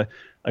kind of a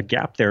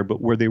gap there. But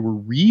where they were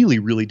really,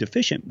 really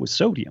deficient was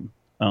sodium,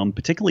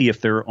 particularly if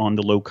they're on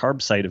the low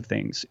carb side of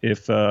things.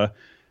 If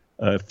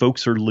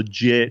folks are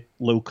legit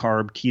low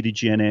carb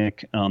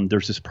ketogenic,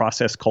 there's this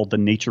process called the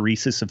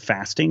natriuresis of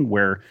fasting,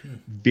 where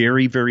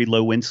very, very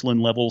low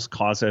insulin levels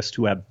cause us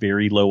to have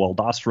very low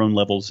aldosterone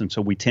levels. And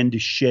so we tend to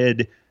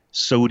shed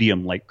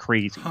sodium like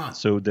crazy.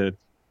 So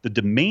the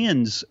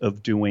demands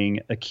of doing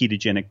a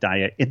ketogenic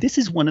diet, and this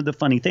is one of the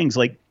funny things,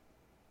 like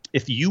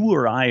if you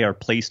or I are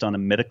placed on a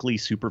medically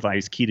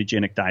supervised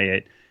ketogenic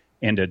diet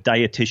and a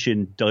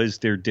dietitian does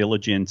their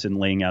diligence in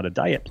laying out a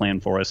diet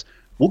plan for us,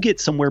 we'll get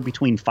somewhere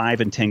between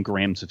 5 and 10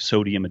 grams of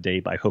sodium a day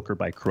by hook or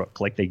by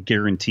crook. Like they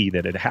guarantee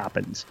that it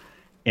happens.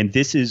 And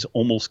this is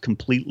almost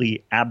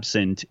completely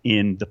absent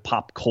in the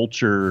pop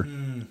culture,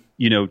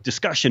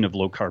 discussion of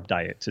low carb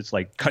diets. It's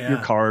like cut your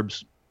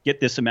carbs, get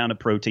this amount of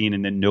protein,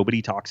 and then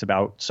nobody talks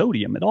about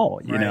sodium at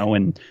all, you know,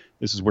 and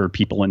this is where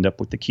people end up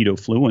with the keto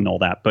flu and all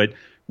that. But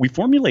we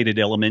formulated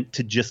Element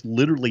to just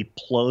literally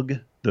plug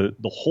the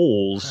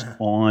holes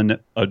on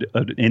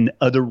an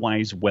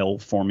otherwise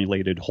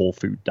well-formulated whole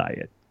food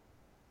diet.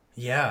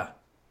 Yeah.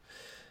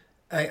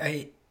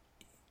 A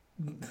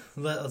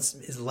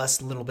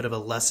little bit of a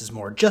less is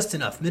more, just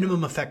enough,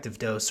 minimum effective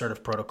dose sort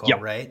of protocol,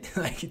 right?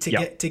 Like to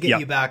get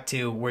you back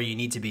to where you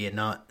need to be and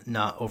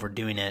not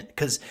overdoing it.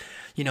 Because,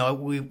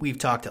 we've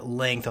talked at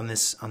length on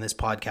this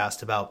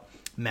podcast about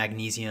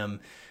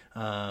magnesium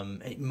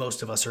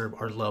Most of us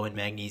are low in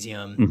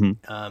magnesium,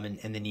 Mm-hmm.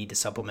 and the need to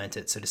supplement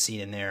it. So to see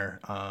it in there,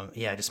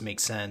 it just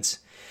makes sense.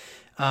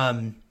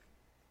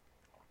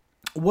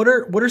 What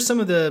are some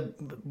of the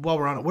while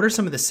we're on it? What are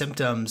some of the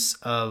symptoms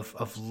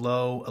of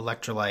low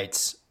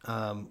electrolytes?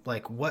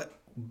 Like what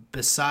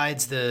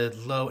besides the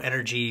low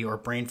energy or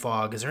brain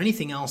fog? Is there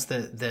anything else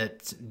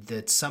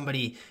that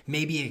somebody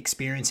may be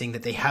experiencing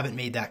that they haven't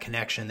made that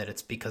connection that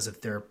it's because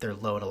of their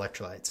low in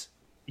electrolytes?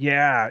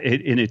 Yeah,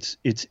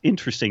 it's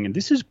interesting, and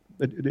this is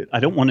I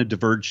don't want to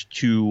diverge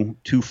too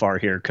far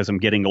here because I'm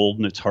getting old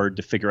and it's hard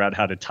to figure out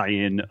how to tie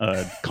in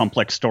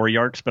complex story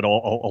arcs, but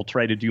I'll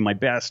try to do my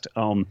best.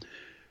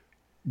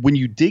 When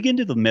you dig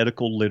into the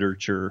medical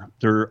literature,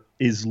 there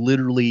is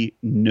literally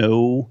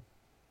there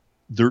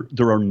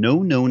are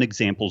no known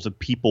examples of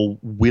people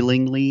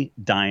willingly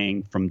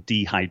dying from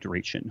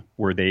dehydration,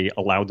 where they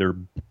allow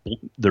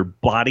their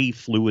body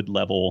fluid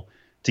level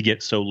to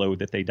get so low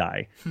that they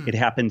die. It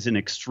happens in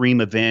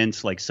extreme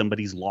events, like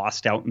somebody's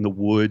lost out in the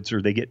woods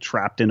or they get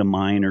trapped in a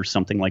mine or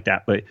something like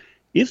that. But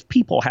if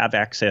people have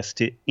access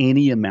to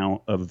any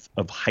amount of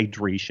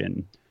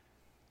hydration,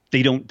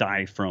 they don't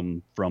die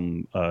from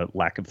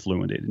lack of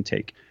fluid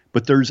intake.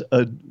 But there's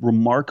a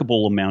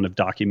remarkable amount of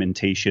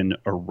documentation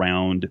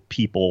around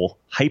people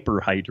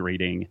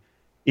hyperhydrating,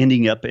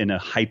 ending up in a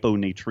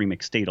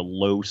hyponatremic state, a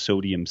low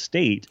sodium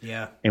state.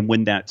 Yeah. And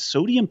when that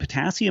sodium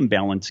potassium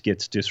balance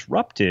gets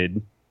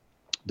disrupted,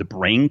 the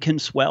brain can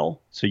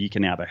swell. So you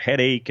can have a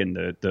headache and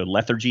the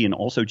lethargy, and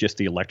also just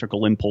the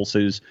electrical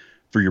impulses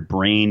for your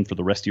brain, for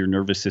the rest of your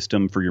nervous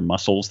system, for your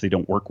muscles. They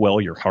don't work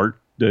well. Your heart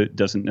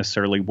doesn't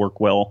necessarily work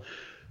well.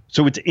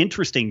 So it's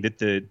interesting that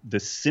the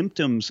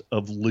symptoms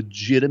of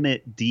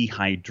legitimate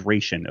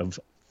dehydration, of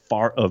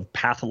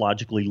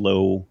pathologically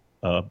low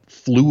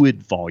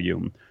fluid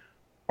volume,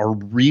 are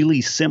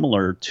really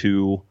similar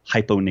to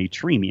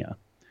hyponatremia.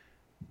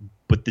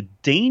 But the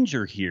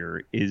danger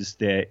here is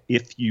that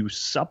if you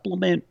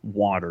supplement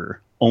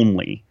water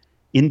only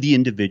in the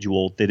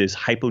individual that is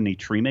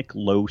hyponatremic,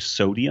 low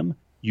sodium,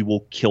 you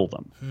will kill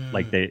them.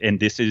 And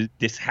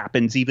this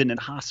happens even in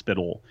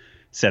hospital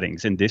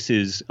settings. And this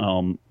is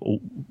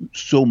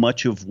so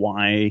much of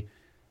why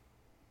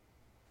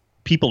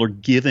people are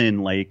given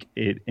like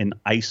an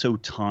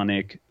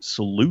isotonic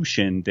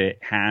solution that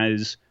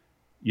has,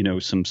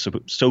 some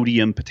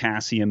sodium,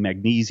 potassium,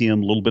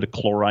 magnesium, a little bit of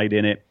chloride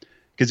in it.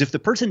 Because if the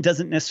person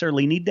doesn't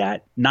necessarily need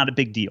that, not a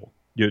big deal.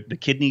 The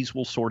kidneys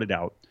will sort it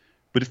out.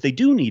 But if they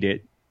do need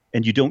it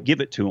and you don't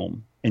give it to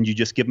them and you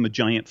just give them a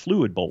giant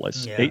fluid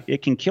bolus,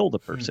 it can kill the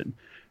person.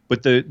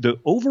 But the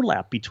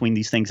overlap between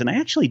these things, and I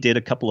actually did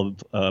a couple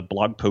of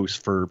blog posts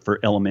for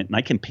Element, and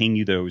I can ping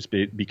you those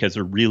because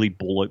they're really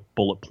bullet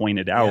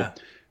pointed out. Yeah.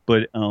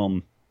 But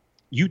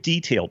you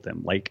detailed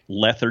them, like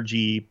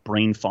lethargy,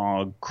 brain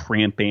fog,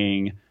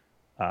 cramping,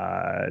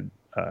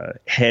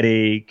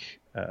 headache,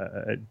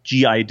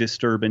 GI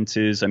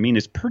disturbances. I mean,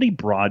 it's pretty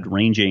broad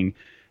ranging.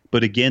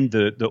 But again,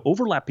 the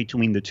overlap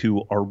between the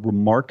two are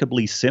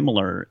remarkably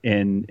similar,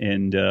 and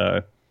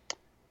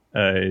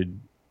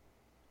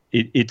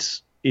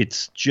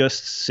it's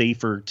just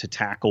safer to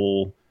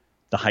tackle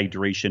the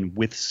hydration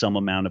with some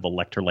amount of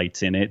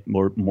electrolytes in it,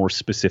 more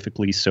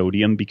specifically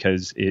sodium,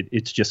 because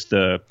it's just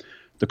the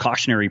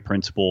cautionary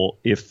principle.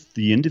 If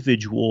the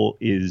individual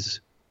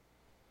is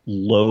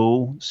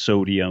low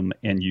sodium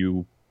and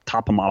you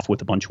top them off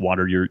with a bunch of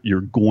water,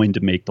 you're going to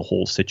make the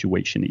whole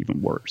situation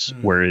even worse.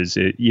 Whereas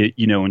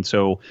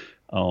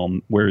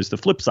whereas the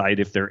flip side,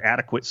 if they're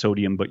adequate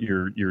sodium, but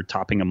you're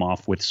topping them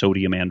off with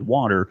sodium and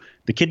water,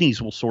 the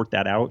kidneys will sort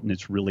that out, and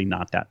it's really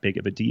not that big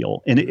of a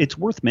deal. And it's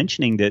worth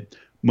mentioning that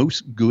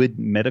most good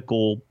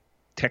medical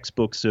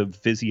textbooks of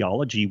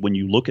physiology, when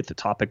you look at the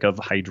topic of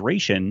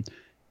hydration,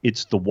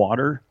 it's the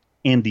water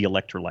and the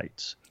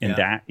electrolytes. And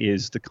that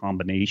is the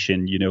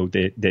combination,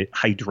 that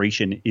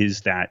hydration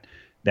is that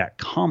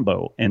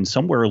combo. And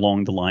somewhere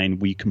along the line,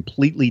 we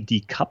completely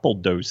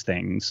decoupled those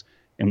things.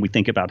 And we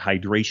think about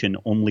hydration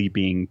only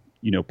being,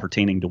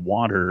 pertaining to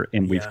water,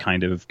 and we've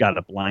kind of got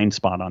a blind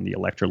spot on the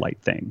electrolyte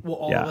thing.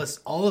 Well,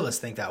 all of us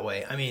think that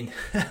way. I mean,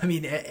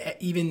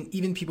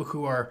 even people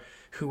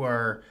who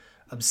are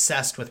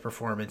obsessed with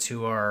performance,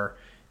 who are,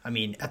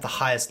 at the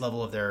highest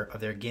level of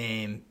their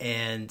game,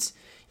 and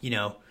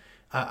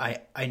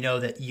I know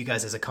that you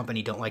guys as a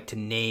company don't like to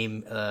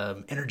name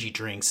energy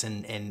drinks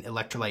and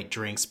electrolyte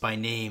drinks by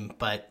name,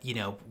 but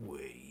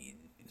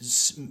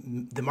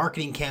the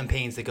marketing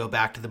campaigns that go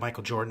back to the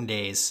Michael Jordan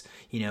days,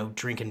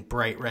 drinking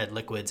bright red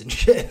liquids and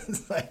shit.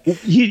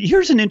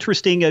 Here's an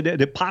interesting,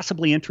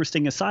 possibly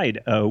interesting aside.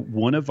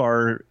 One of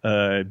our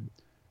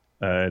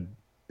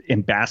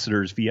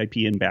ambassadors, VIP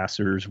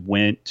ambassadors,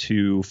 went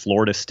to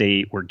Florida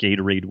State where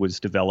Gatorade was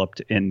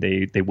developed, and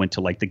they went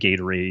to like the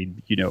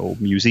Gatorade,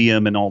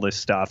 museum and all this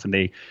stuff, and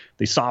they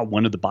saw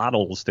one of the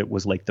bottles that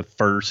was like the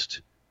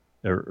first.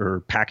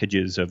 Or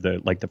packages of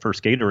the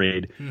first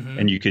Gatorade,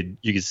 and you could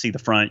see the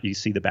front, you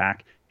see the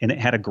back, and it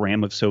had 1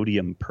 gram of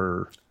sodium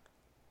per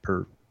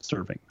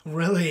serving.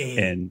 Really?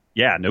 And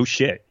yeah, no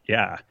shit,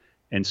 yeah.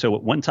 And so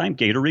at one time,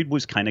 Gatorade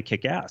was kind of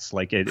kick ass.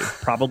 Like it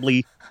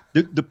probably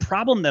the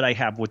problem that I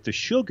have with the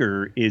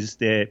sugar is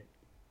that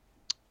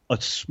a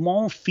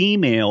small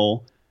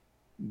female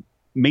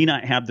may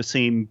not have the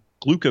same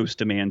glucose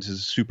demands as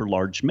a super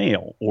large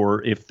male,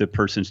 or if the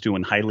person's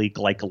doing highly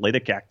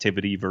glycolytic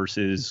activity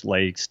versus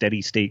like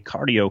steady state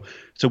cardio.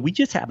 So we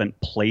just haven't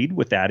played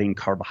with adding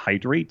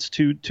carbohydrates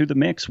to the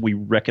mix. We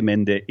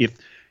recommend that if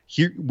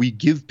here we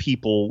give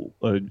people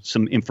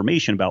some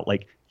information about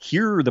like,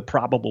 here are the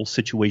probable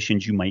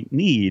situations you might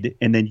need,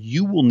 and then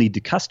you will need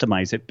to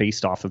customize it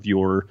based off of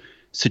your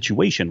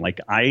situation.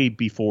 Like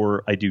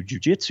before I do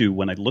jujitsu,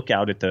 when I look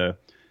out at the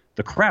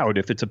crowd,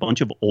 if it's a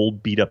bunch of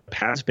old beat up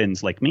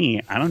has-beens like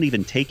me, I don't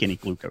even take any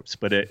glucose.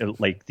 But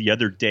like the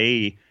other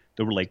day,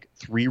 there were like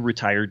 3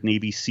 retired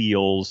Navy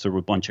SEALs. There were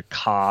a bunch of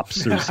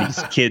cops. There's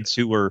these kids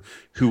who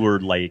were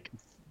like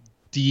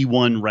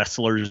D1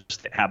 wrestlers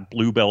that have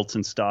blue belts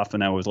and stuff.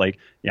 And I was like,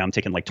 yeah, I'm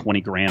taking like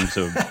 20 grams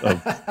of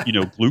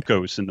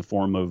glucose in the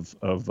form of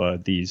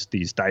these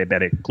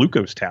diabetic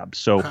glucose tabs.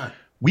 So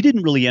we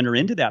didn't really enter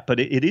into that, but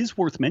it is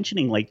worth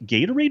mentioning, like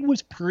Gatorade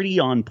was pretty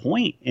on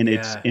point in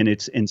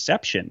its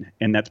inception.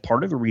 And that's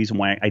part of the reason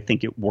why I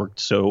think it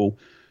worked so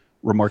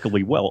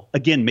remarkably well.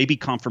 Again, maybe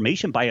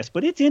confirmation bias,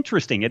 but it's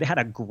interesting. It had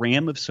a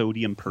gram of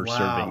sodium per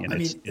serving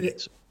in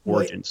its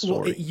origin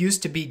story. Well, it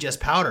used to be just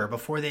powder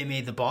before they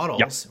made the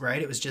bottles,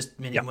 right? It was just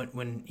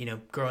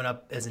when growing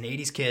up as an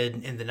 80s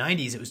kid in the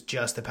 90s, it was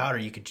just the powder.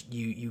 You could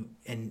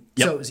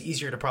so it was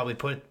easier to probably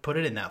put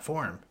it in that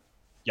form.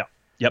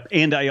 Yep.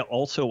 And I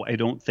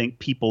don't think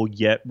people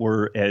yet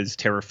were as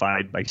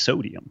terrified by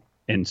sodium.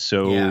 And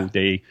so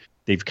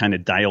they've kind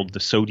of dialed the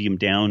sodium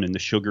down and the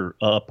sugar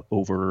up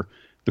over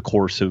the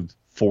course of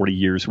 40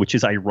 years, which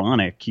is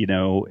ironic.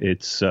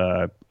 It's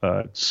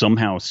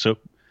somehow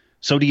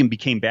sodium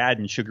became bad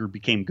and sugar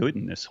became good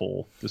in this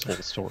whole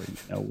story,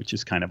 which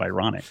is kind of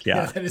ironic.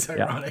 Yeah, that is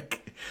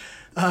ironic.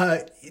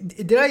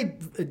 Did I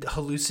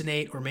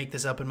hallucinate or make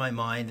this up in my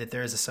mind that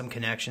there is some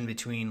connection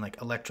between like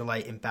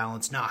electrolyte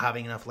imbalance, not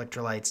having enough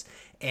electrolytes,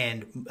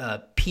 and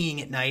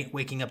peeing at night,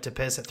 waking up to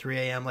piss at 3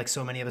 a.m. like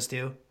so many of us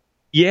do?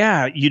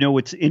 Yeah,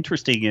 it's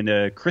interesting,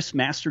 and Chris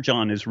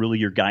Masterjohn is really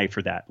your guy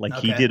for that. Like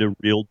he did a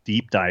real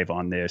deep dive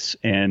on this,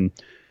 and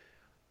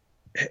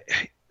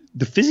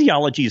the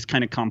physiology is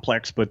kind of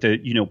complex, but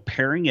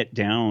paring it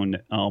down,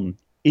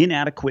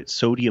 inadequate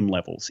sodium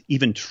levels,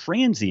 even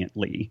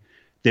transiently,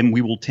 then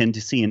we will tend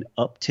to see an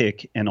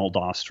uptick in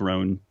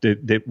aldosterone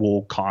that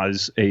will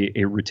cause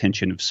a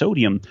retention of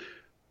sodium.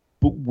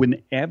 But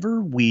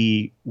whenever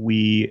the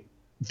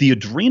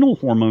adrenal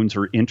hormones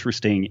are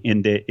interesting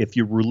in that if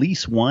you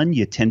release one,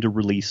 you tend to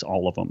release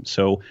all of them.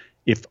 So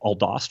if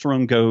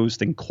aldosterone goes,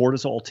 then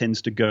cortisol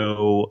tends to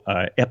go,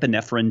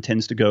 epinephrine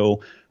tends to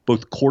go.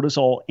 Both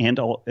cortisol and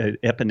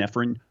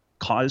epinephrine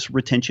cause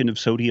retention of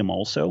sodium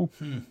also.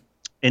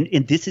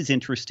 And this is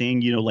interesting,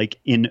 like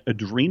in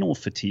adrenal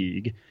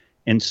fatigue,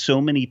 and so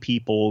many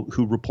people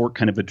who report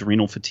kind of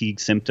adrenal fatigue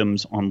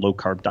symptoms on low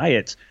carb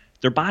diets,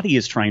 their body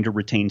is trying to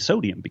retain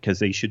sodium because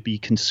they should be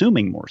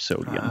consuming more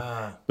sodium.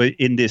 But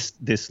in this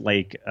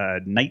like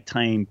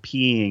nighttime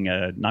peeing,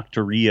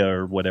 nocturia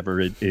or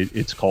whatever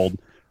it's called,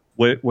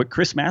 what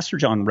Chris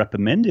Masterjohn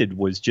recommended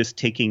was just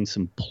taking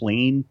some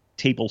plain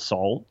table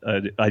salt,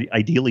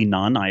 ideally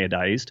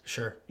non-iodized,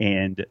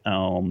 and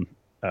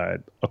a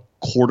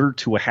quarter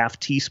to a half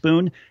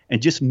teaspoon,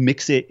 and just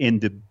mix it in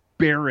the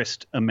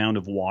barest amount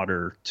of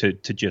water to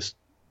just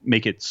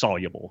make it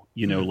soluble.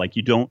 Like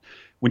you don't,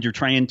 when you're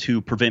trying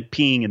to prevent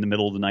peeing in the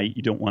middle of the night,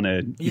 you don't want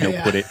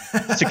to put it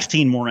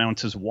 16 more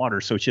ounces of water.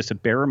 So it's just a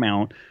bare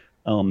amount.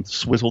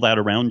 Swizzle that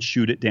around,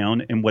 shoot it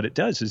down, and what it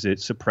does is it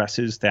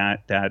suppresses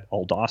that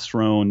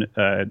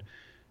aldosterone,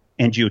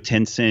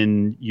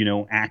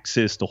 angiotensin,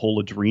 axis, the whole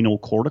adrenal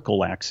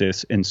cortical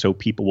axis, and so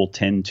people will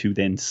tend to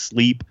then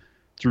sleep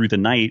through the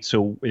night.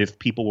 So if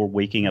people were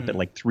waking up at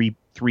like 3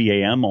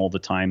 a.m. all the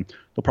time,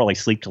 they'll probably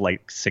sleep to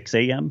like 6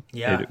 a.m.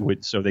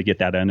 So they get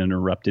that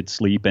uninterrupted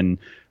sleep. And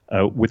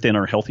within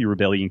our Healthy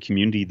Rebellion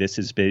community, this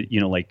has been,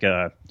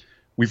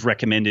 we've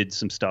recommended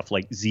some stuff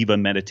like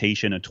Ziva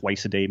meditation, a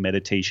twice a day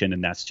meditation,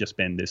 and that's just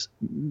been this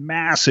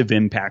massive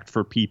impact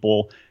for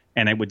people.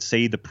 And I would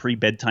say the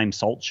pre-bedtime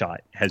salt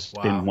shot has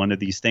been one of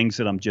these things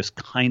that I'm just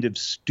kind of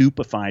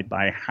stupefied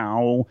by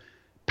how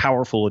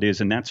powerful it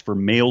is, and that's for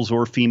males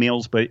or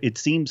females. But it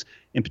seems,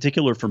 in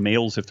particular for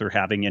males, if they're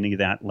having any of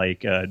that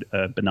like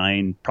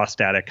benign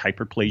prostatic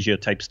hyperplasia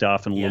type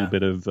stuff and a little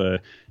bit of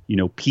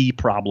pee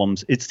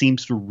problems, it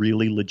seems to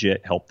really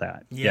legit help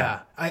that.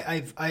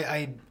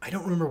 I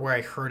don't remember where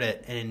I heard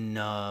it, and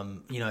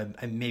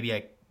maybe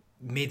I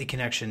made the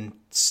connection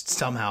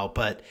somehow,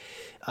 but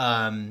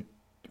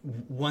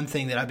one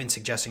thing that I've been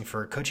suggesting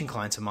for coaching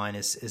clients of mine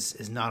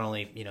is not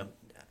only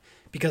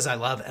because I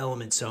love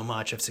Element so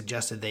much, I've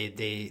suggested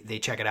they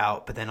check it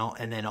out, but then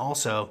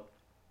also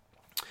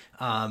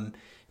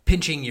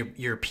pinching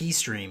your pee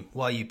stream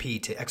while you pee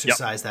to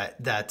exercise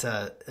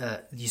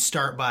that you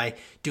start by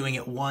doing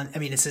it one. I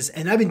mean, it says,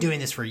 and I've been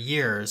doing this for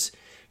years,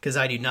 because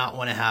I do not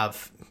want to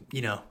have, I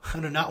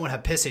do not want to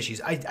have piss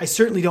issues. I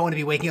certainly don't want to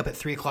be waking up at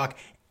 3 o'clock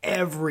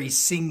every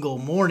single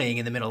morning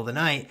in the middle of the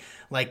night,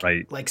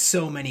 like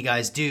so many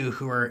guys do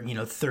who are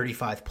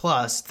 35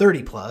 plus,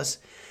 30 plus.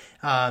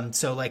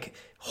 So like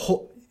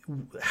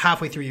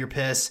halfway through your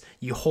piss,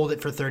 you hold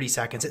it for 30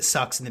 seconds. It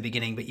sucks in the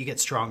beginning, but you get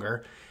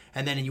stronger.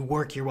 And then you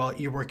work your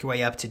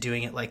way up to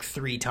doing it like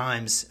 3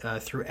 times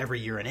through every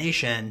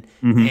urination.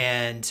 Mm-hmm.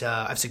 And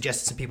I've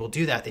suggested some people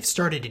do that. They've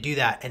started to do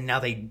that, and now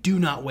they do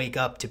not wake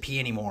up to pee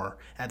anymore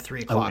at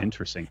 3 o'clock. Oh,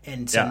 interesting.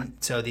 And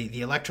so the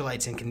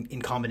electrolytes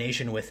in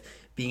combination with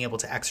being able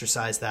to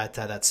exercise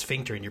that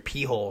sphincter in your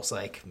pee holes,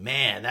 like,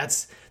 man,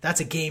 that's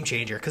a game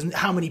changer. Because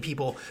how many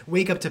people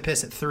wake up to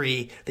piss at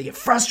 3, they get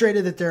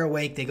frustrated that they're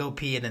awake, they go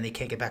pee, and then they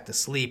can't get back to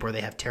sleep, or they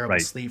have terrible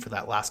sleep for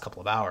that last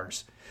couple of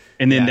hours.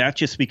 And then that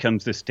just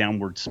becomes this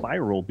downward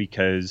spiral,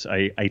 because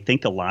I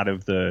think a lot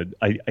of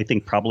I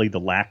think probably the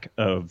lack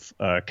of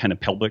kind of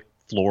pelvic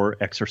floor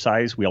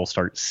exercise. We all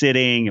start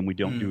sitting and we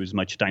don't do as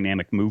much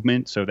dynamic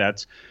movement. So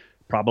that's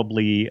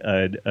probably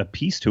a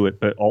piece to it.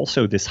 But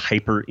also this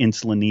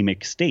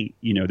hyperinsulinemic state,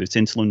 this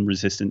insulin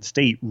resistant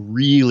state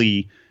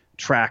really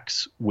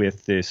tracks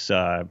with this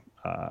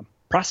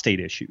prostate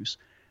issues.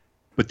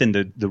 But then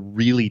the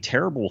really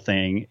terrible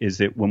thing is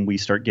that when we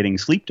start getting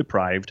sleep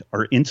deprived,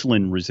 our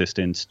insulin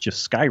resistance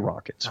just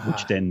skyrockets,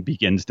 which then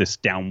begins this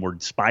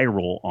downward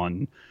spiral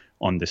on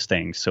this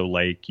thing. So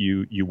like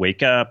you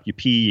wake up, you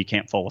pee, you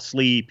can't fall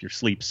asleep, your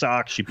sleep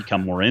sucks, you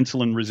become more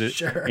insulin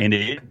resistant. Sure. And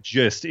it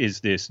just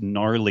is this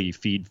gnarly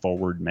feed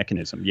forward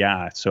mechanism.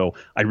 Yeah. So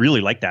I really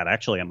like that.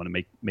 Actually, I'm going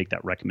to make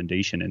that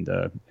recommendation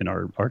in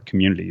our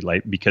community,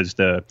 like, because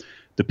the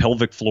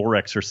pelvic floor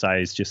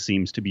exercise just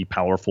seems to be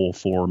powerful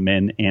for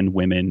men and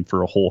women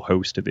for a whole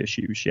host of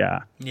issues.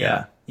 Yeah.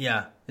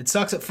 It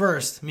sucks at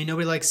first. I mean,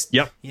 nobody likes,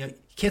 you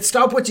can't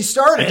stop what you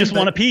started. I just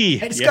want to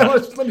pee. I just gotta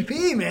let me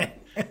pee, man.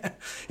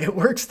 It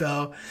works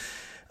though.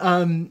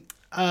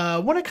 I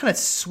want to kind of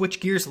switch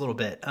gears a little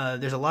bit.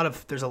 There's a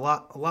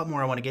lot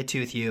more I want to get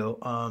to with you.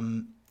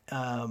 One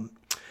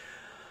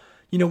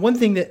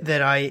thing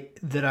that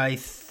I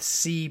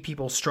see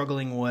people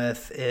struggling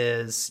with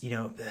is,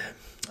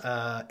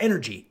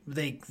 energy.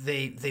 They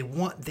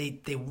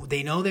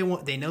know they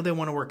want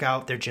to work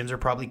out. Their gyms are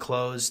probably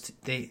closed.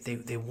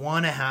 They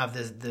want to have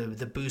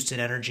the boost in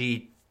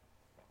energy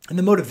and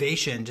the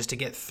motivation just to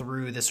get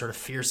through this sort of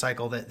fear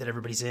cycle that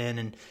everybody's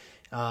in.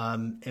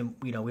 And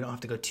we don't have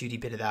to go too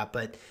deep into that,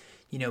 but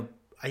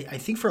I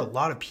think for a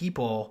lot of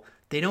people,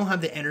 they don't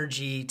have the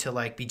energy to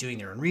like be doing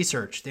their own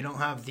research. They don't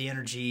have the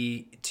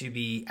energy to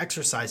be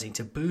exercising,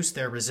 to boost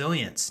their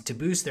resilience, to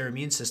boost their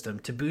immune system,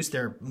 to boost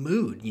their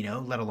mood,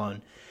 let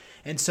alone.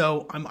 And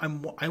so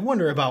I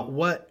wonder about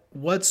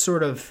what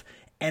sort of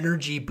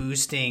energy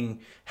boosting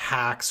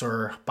hacks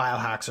or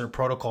biohacks or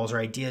protocols or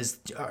ideas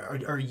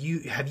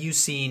have you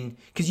seen?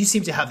 Because you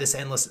seem to have this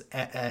endless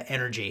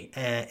energy,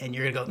 and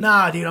you're gonna go,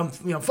 nah, dude, I'm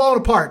falling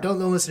apart. Don't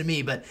listen to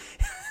me, but.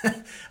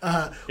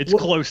 It's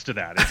close to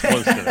that.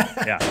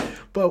 Yeah.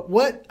 But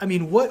what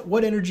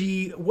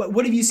energy,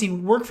 what have you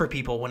seen work for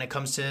people when it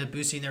comes to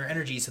boosting their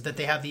energy so that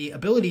they have the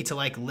ability to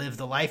like live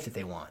the life that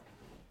they want?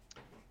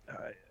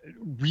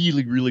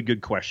 Really, really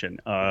good question.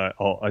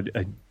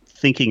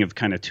 Thinking of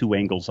kind of 2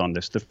 angles on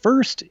this. The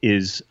first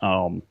is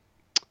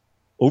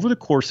over the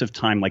course of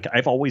time, like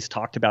I've always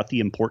talked about the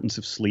importance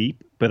of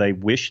sleep, but I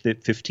wish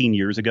that 15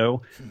 years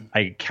ago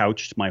I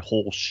couched my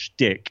whole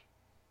shtick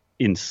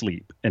in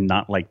sleep and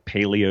not like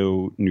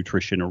paleo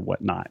nutrition or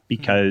whatnot.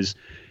 Because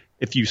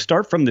if you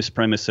start from this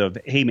premise of,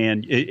 hey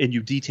man, and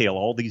you detail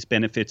all these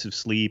benefits of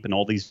sleep and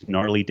all these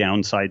gnarly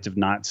downsides of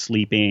not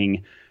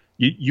sleeping,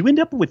 you end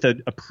up with a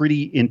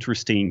pretty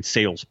interesting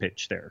sales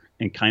pitch there,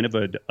 and kind of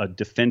a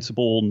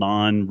defensible,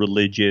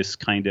 non-religious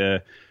kind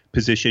of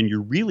position.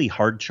 You're really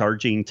hard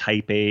charging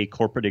type A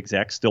corporate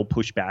execs still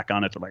push back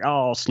on it. They're like,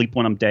 oh, I'll sleep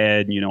when I'm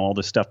dead, all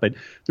this stuff. But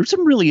there's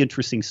some really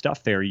interesting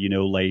stuff there,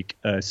 like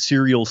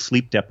serial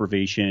sleep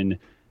deprivation,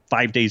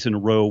 5 days in a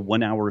row,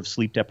 1 hour of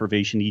sleep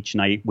deprivation each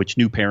night, which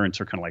new parents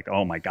are kind of like,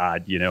 oh my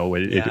God,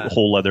 a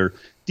whole other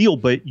deal.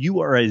 But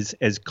you are as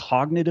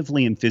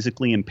cognitively and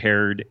physically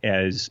impaired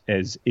as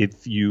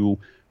if you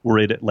were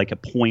at like a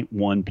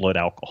 0.1 blood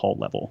alcohol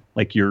level.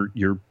 Like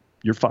you're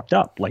fucked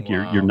up. Like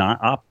you're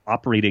not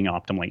operating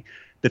optimally.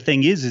 The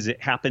thing is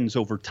it happens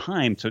over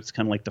time. So it's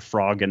kind of like the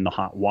frog in the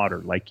hot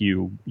water. Like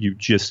you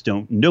just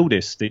don't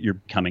notice that you're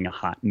becoming a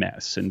hot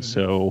mess. And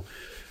so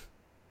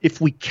if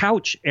we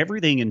couch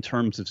everything in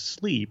terms of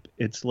sleep,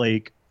 it's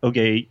like,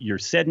 okay, you're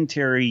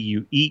sedentary,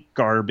 you eat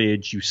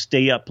garbage, you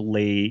stay up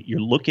late, you're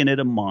looking at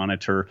a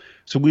monitor.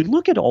 So we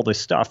look at all this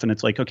stuff and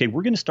it's like, okay,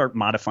 we're going to start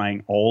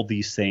modifying all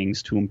these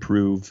things to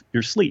improve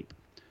your sleep.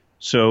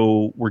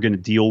 So we're going to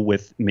deal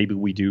with, maybe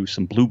we do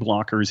some blue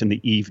blockers in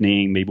the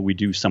evening. Maybe we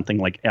do something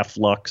like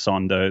Flux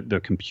on the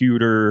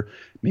computer.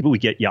 Maybe we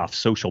get you off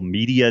social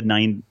media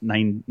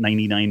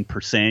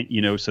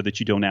 99%, so that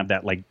you don't have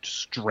that like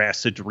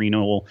stress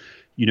adrenal,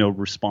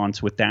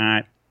 response with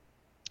that.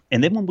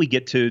 And then when we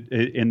get to,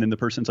 and then the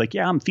person's like,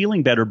 yeah, I'm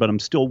feeling better, but I'm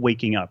still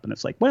waking up. And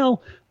it's like,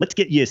 well, let's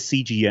get you a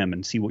CGM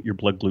and see what your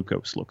blood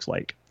glucose looks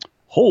like.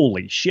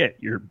 Holy shit,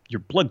 your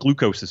blood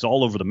glucose is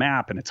all over the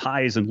map and it's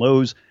highs and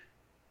lows.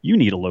 You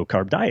need a low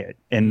carb diet.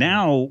 And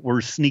now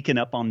we're sneaking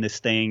up on this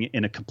thing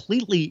in a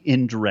completely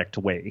indirect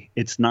way.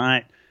 It's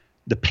not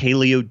the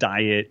paleo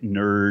diet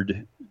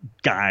nerd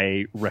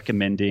guy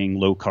recommending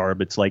low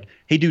carb. It's like,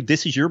 hey, dude,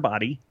 this is your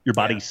body. Your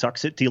body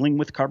sucks at dealing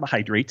with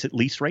carbohydrates, at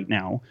least right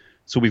now.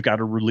 So we've got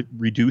to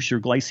reduce your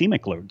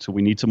glycemic load. So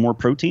we need some more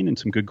protein and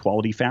some good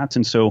quality fats.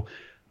 And so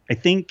I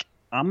think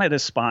I'm at a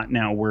spot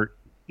now where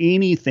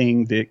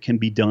anything that can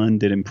be done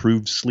that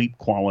improves sleep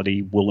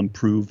quality will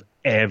improve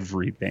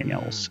everything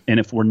else. And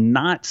if we're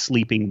not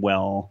sleeping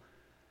well,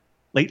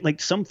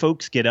 like some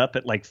folks get up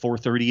at like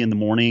 4:30 in the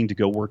morning to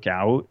go work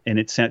out,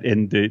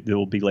 and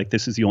they'll be like,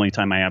 this is the only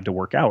time I have to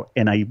work out.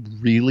 And I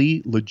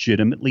really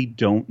legitimately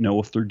don't know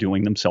if they're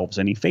doing themselves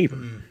any favor.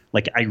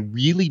 Like, I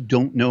really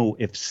don't know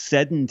if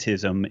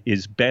sedentism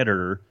is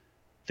better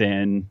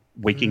than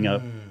waking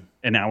up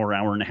an hour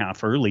and a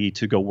half early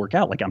to go work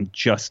out. Like, I'm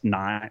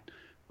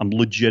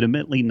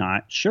legitimately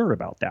not sure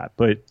about that.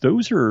 But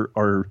those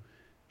are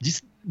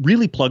just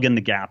really plug in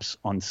the gaps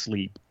on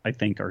sleep, I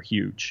think, are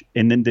huge.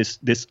 And then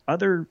this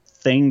other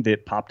thing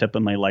that popped up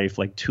in my life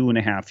like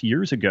 2.5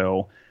 years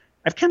ago,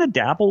 I've kind of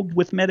dabbled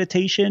with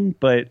meditation,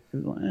 but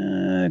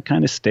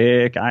kind of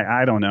stick.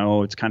 I don't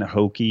know. It's kind of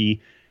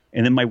hokey.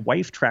 And then my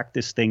wife tracked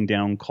this thing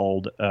down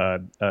called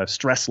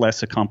Stress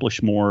Less,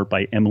 Accomplish More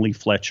by Emily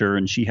Fletcher.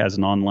 And she has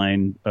an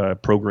online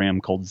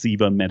program called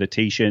Ziva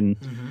Meditation.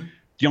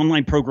 The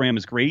online program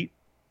is great.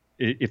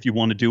 If you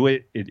want to do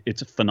it,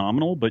 it's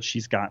phenomenal. But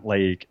she's got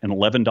like an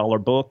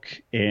 $11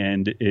 book,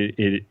 and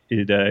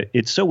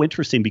it's so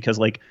interesting because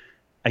like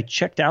I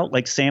checked out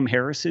like Sam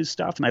Harris's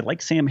stuff, and I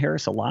like Sam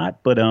Harris a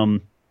lot, but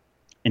and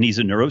he's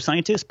a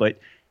neuroscientist, but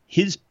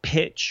his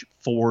pitch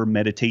for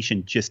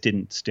meditation just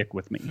didn't stick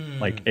with me.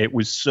 Like, it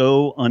was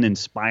so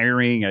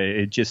uninspiring.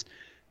 It just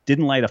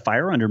didn't light a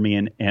fire under me.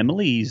 And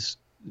Emily's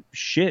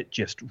shit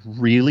just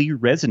really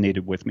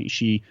resonated with me.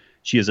 She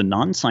is a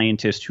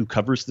non-scientist who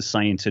covers the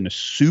science in a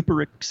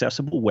super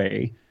accessible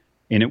way,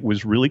 and it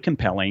was really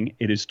compelling.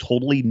 It is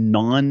totally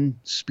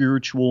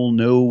non-spiritual,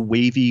 no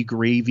wavy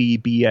gravy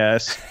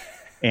BS,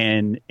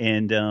 and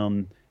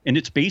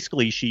it's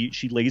basically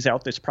she lays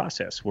out this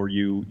process where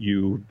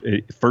you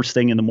first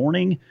thing in the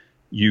morning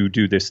you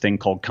do this thing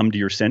called come to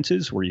your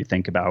senses, where you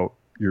think about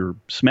your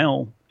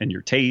smell and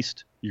your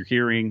taste, your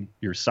hearing,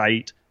 your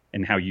sight,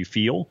 and how you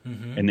feel,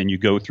 and then you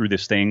go through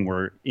this thing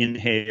where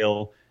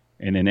inhale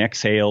and then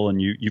exhale, and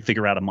you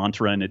figure out a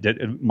mantra.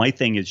 And my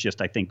thing is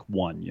just, I think,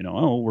 one,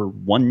 we're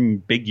one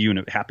big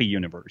happy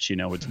universe.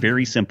 It's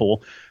very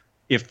simple.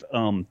 If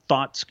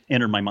thoughts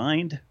enter my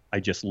mind,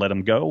 I just let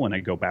them go, and I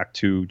go back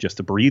to just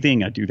the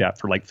breathing. I do that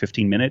for like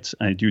 15 minutes.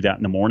 And I do that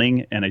in the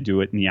morning, and I do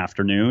it in the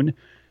afternoon.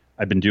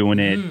 I've been doing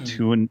it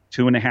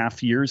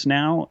 2.5 years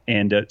now.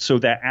 And so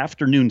that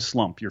afternoon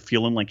slump, you're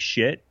feeling like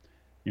shit.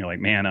 You're like,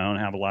 man, I don't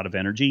have a lot of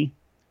energy.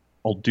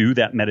 I'll do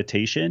that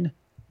meditation,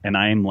 and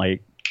I'm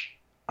like,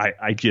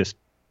 I just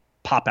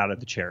pop out of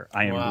the chair.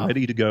 I am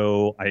ready to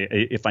go.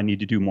 If I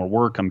need to do more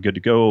work, I'm good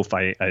to go. If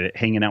I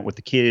hanging out with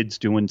the kids,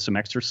 doing some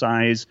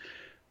exercise.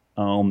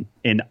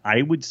 And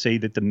I would say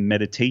that the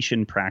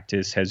meditation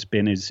practice has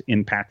been as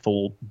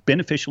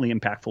beneficially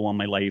impactful on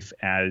my life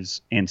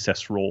as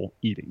ancestral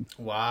eating.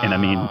 Wow. And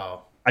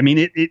I mean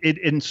it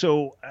and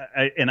so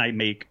and I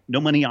make no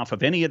money off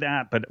of any of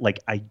that, but like,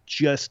 I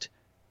just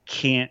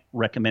can't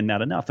recommend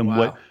that enough.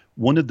 And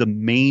one of the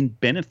main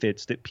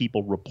benefits that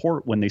people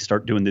report when they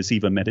start doing the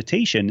Ziva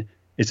meditation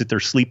is that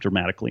their sleep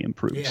dramatically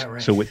improves. Yeah,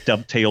 right. So it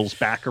dovetails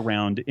back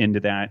around into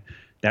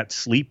that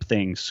sleep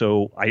thing.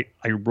 So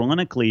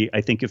ironically, I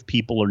think if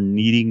people are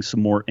needing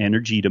some more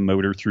energy to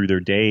motor through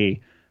their day,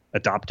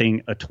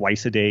 adopting a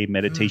twice a day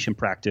meditation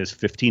practice,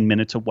 15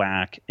 minutes a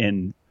whack,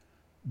 and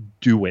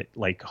do it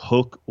like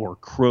hook or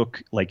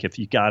crook. Like, if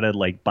you gotta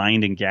like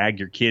bind and gag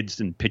your kids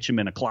and pitch them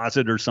in a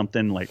closet or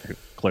something, like,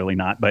 clearly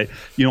not, but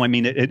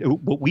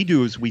what we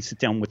do is we sit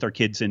down with our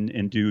kids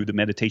and do the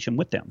meditation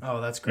with them.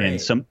 Oh, that's great.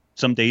 And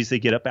some days they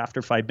get up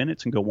after 5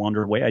 minutes and go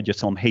wander away. I just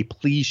tell them, hey,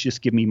 please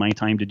just give me my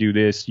time to do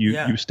this.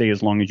 You stay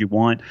as long as you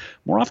want.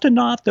 More often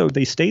not, though,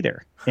 they stay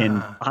there.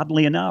 And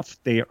oddly enough,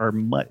 they're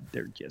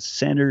just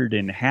centered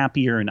and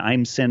happier, and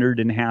I'm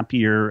centered and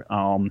happier.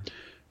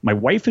 My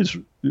wife has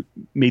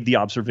made the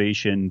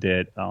observation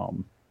that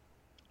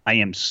I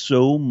am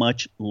so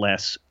much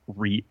less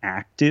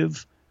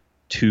reactive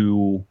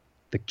to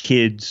the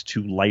kids,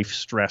 to life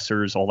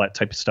stressors, all that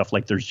type of stuff.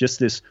 Like, there's just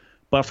this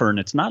buffer, and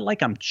it's not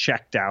like I'm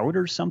checked out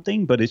or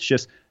something, but it's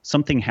just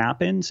something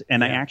happens,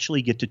 and I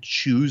actually get to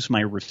choose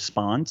my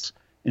response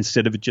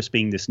instead of it just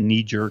being this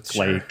knee jerk,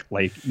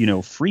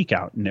 freak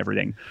out and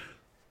everything,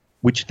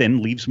 which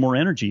then leaves more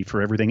energy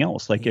for everything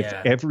else. Like, if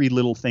every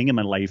little thing in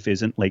my life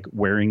isn't like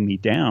wearing me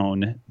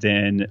down,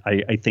 then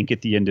I think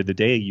at the end of the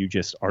day, you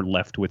just are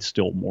left with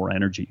still more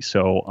energy.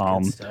 So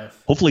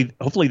hopefully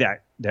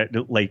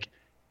that like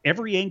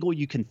every angle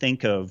you can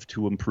think of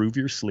to improve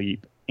your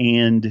sleep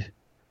and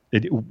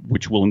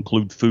which will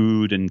include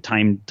food and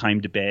time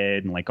to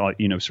bed and like all,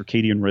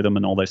 circadian rhythm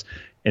and all this,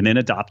 and then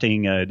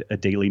adopting a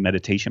daily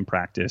meditation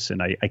practice.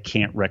 And I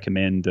can't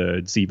recommend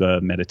the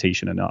Ziva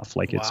meditation enough.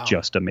 Like, it's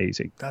just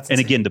amazing. And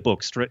again, the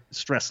book,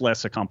 Stress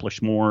Less,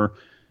 Accomplish More.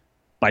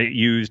 Buy it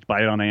used,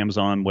 buy it on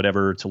Amazon,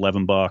 whatever. It's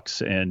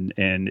 $11,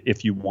 and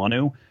if you want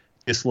to,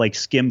 just like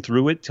skim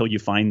through it till you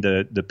find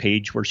the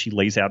page where she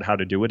lays out how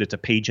to do it. It's a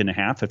page and a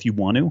half. If you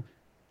want to,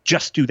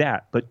 just do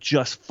that, but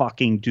just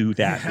fucking do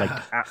that.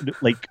 Yeah.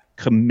 Like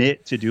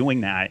commit to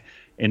doing that,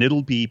 and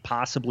it'll be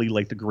possibly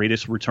like the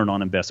greatest return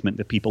on investment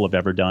that people have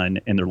ever done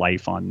in their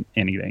life on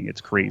anything.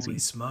 It's crazy. Holy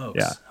smokes.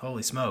 Yeah.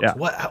 Holy smokes. Yeah.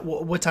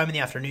 What time in the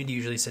afternoon do you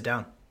usually sit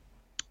down?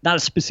 Not a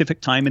specific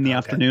time in the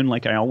afternoon.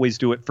 Like, I always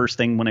do it first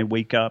thing when I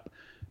wake up,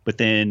 but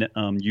then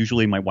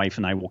usually my wife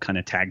and I will kind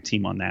of tag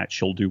team on that.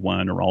 She'll do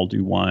one or I'll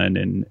do one,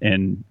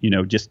 and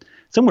just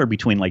somewhere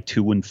between like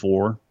 2 and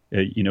 4,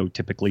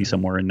 typically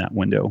somewhere in that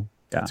window.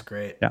 Yeah. That's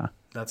great. Yeah.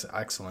 That's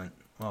excellent.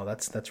 Well,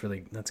 that's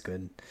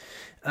good.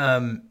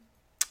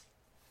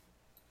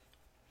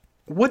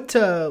 What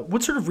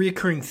sort of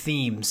reoccurring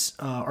themes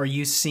are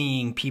you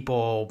seeing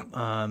people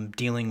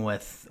dealing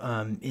with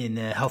in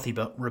Healthy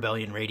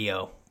Rebellion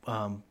Radio?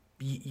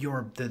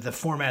 The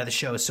format of the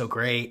show is so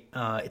great.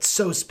 It's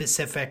so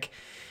specific.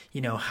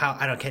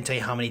 Can't tell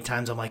you how many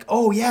times I'm like,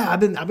 oh yeah, I've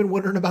been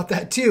wondering about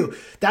that too.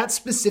 That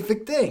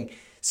specific thing.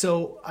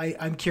 So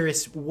I'm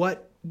curious,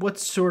 what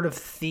sort of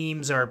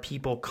themes are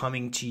people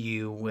coming to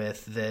you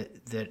with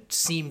that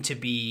seem to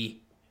be,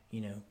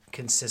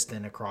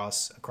 consistent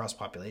across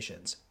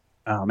populations?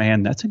 Oh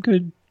man, that's a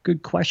good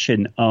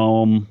question.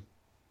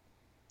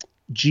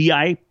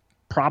 GI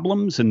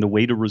problems and the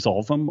way to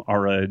resolve them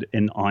are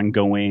an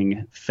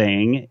ongoing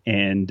thing,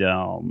 and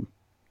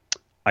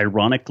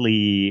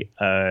ironically,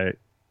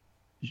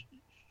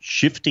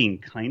 shifting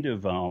kind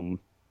of.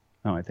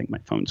 I think my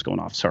phone's going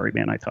off. Sorry,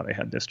 man. I thought I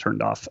had this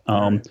turned off.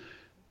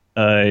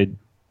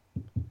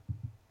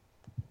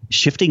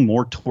 Shifting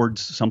more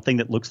towards something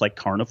that looks like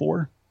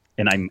carnivore,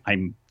 and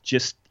I'm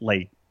just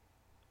like,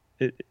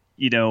 am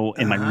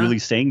I really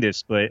saying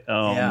this? But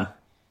I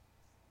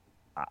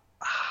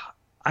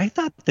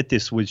thought that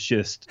this was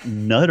just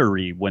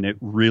nuttery when it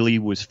really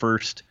was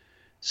first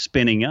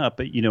spinning up.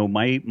 But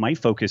my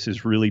focus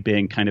has really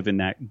been kind of in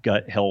that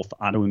gut health,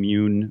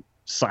 autoimmune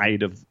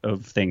side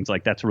of things.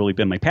 Like, that's really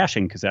been my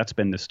passion, because that's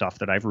been the stuff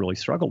that I've really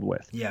struggled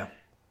with. Yeah.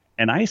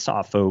 And I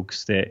saw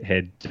folks that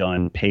had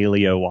done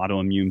paleo,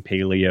 autoimmune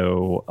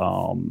paleo,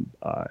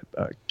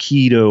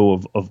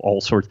 keto of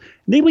all sorts.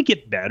 And they would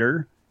get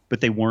better,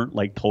 but they weren't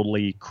like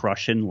totally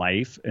crushing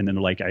life. And then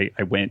like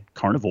I went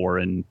carnivore,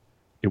 and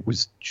it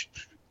was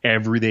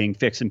everything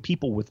fixed. And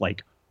people with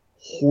like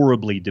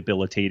horribly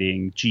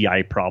debilitating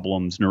GI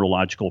problems,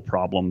 neurological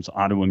problems,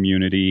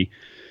 autoimmunity,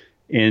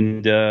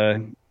 and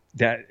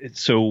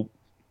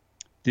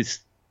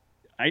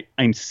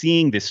I'm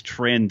seeing this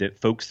trend that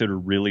folks that are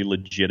really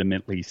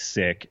legitimately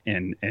sick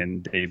and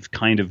they've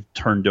kind of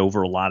turned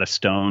over a lot of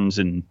stones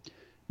and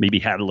maybe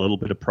had a little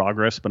bit of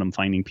progress, but I'm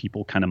finding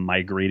people kind of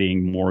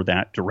migrating more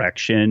that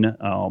direction.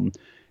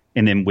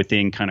 And then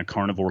within kind of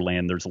carnivore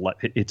land, there's a lot.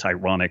 It's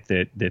ironic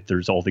that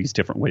there's all these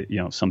different ways.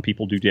 Some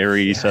people do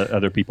dairies,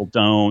 other people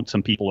don't.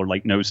 Some people are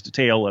like nose to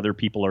tail. Other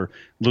people are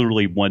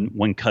literally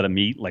one cut of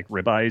meat, like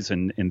ribeyes,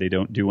 and they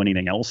don't do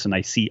anything else. And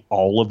I see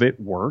all of it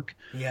work.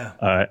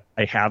 Yeah.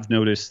 I have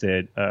noticed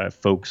that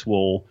folks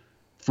will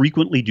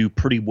frequently do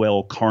pretty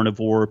well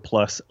carnivore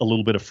plus a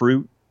little bit of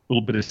fruit, a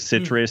little bit of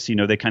citrus.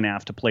 They kind of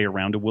have to play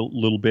around a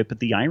little bit.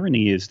 But the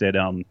irony is that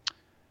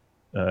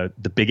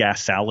the big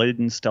ass salad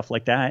and stuff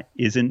like that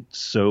isn't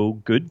so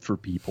good for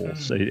people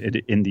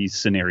in these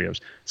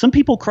scenarios. Some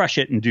people crush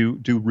it and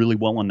do really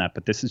well on that,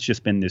 but this has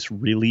just been this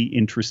really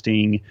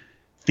interesting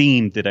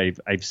theme that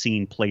I've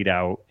seen played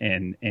out.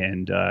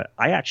 And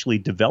I actually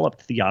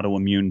developed the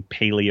autoimmune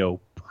paleo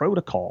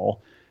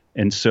protocol.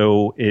 And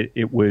so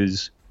it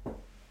was,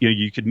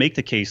 you could make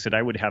the case that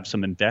I would have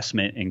some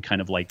investment in kind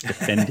of like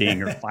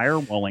defending or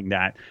firewalling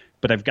that.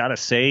 But I've got to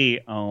say,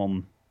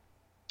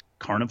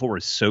 carnivore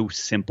is so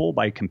simple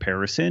by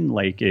comparison.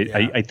 Like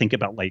I think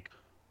about like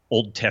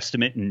Old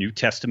Testament and New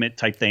Testament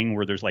type thing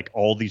where there's like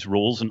all these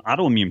rules. And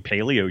autoimmune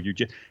paleo,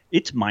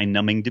 it's mind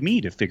numbing to me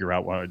to figure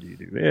out, well, do you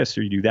do this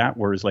or you do that?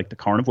 Whereas like the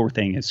carnivore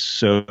thing is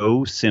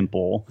so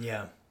simple.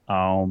 Yeah.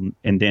 And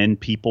then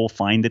people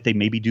find that they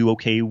maybe do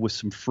okay with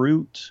some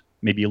fruit,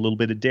 maybe a little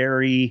bit of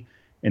dairy,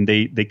 and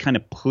they kind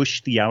of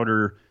push the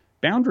outer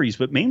boundaries,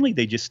 but mainly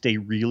they just stay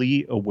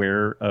really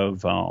aware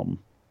of,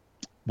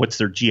 what's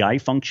their GI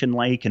function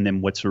like, and then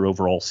what's their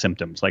overall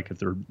symptoms like if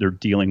they're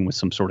dealing with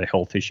some sort of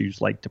health issues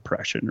like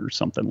depression or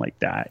something like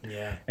that.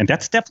 Yeah. And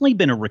that's definitely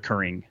been a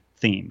recurring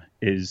theme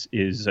is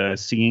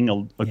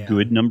seeing a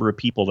good number of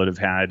people that have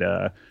had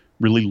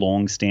really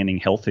long-standing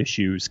health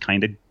issues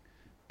kind of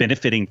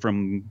benefiting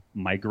from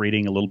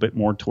migrating a little bit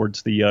more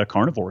towards the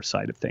carnivore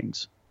side of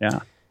things. Yeah.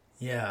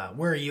 Yeah.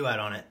 Where are you at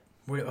on it?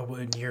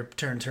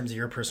 In terms of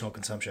your personal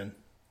consumption?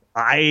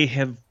 I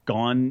have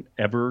gone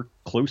ever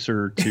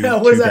closer to, Yeah,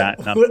 what to does that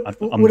that.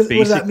 And what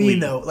does that mean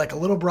though? Like a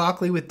little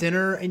broccoli with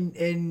dinner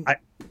and I,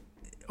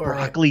 or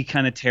broccoli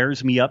kind of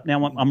tears me up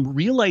now. I'm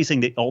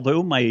realizing that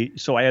although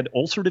so I had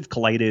ulcerative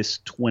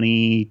colitis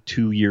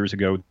 22 years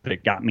ago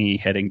that got me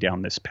heading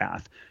down this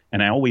path,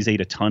 and I always ate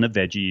a ton of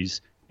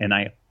veggies, and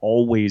I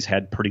always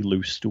had pretty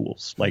loose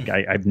stools. Like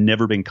I've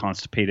never been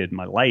constipated in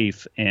my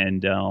life,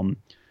 and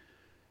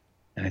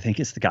I think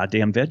it's the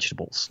goddamn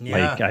vegetables.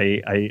 Yeah.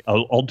 Like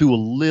I'll do a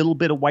little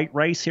bit of white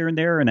rice here and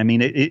there, and I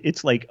mean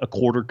it's like a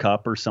quarter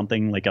cup or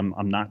something. Like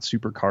I'm not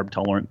super carb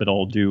tolerant, but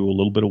I'll do a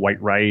little bit of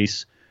white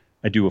rice.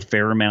 I do a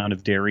fair amount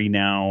of dairy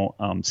now.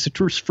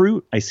 Citrus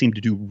fruit I seem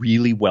to do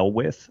really well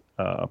with.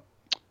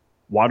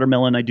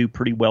 Watermelon I do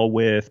pretty well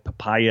with.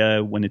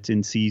 Papaya when it's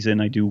in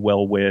season I do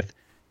well with.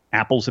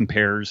 Apples and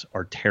pears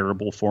are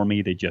terrible for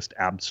me. They just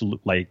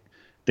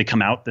they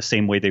come out the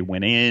same way they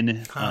went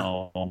in.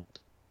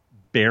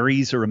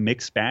 Berries are a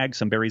mixed bag.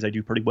 Some berries I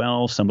do pretty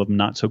well. Some of them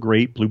not so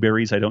great.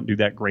 Blueberries I don't do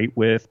that great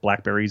with.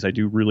 Blackberries I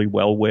do really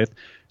well with.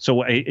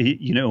 So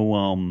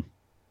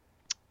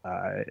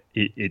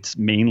it's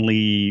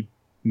mainly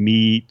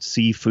meat,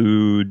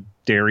 seafood,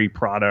 dairy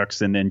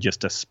products, and then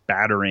just a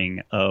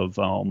spattering of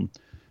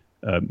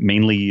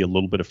mainly a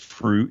little bit of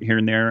fruit here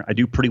and there. I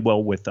do pretty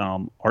well with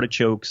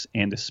artichokes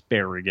and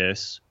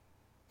asparagus.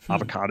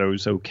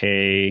 Avocado's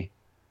okay.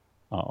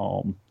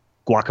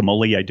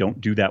 Guacamole I don't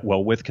do that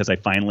well with because I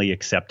finally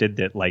accepted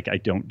that like I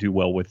don't do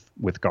well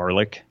with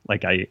garlic.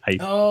 Like I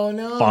oh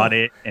no, fought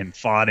it, and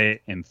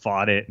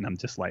I'm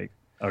just like,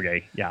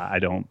 okay, yeah, I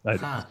don't.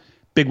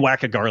 Big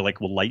whack of garlic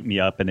will light me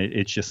up, and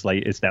it's just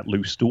like it's that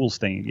loose stools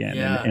thing again.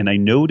 Yeah. And I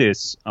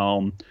notice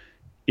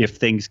if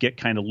things get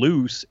kind of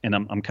loose, and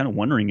I'm kind of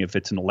wondering if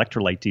it's an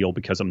electrolyte deal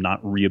because I'm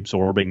not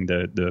reabsorbing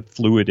the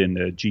fluid in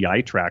the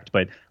GI tract,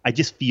 but I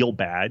just feel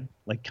bad,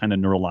 like kind of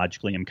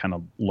neurologically. I'm kind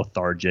of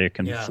lethargic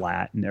and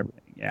flat and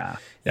everything. Yeah.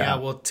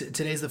 Well,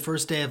 today's the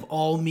first day of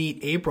all meat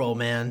April,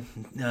 man.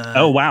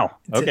 Oh wow.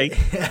 Okay.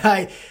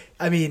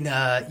 I mean,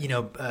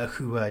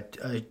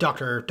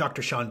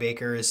 Dr. Sean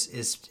Baker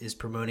is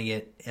promoting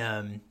it.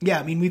 I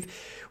mean,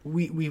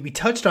 we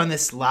touched on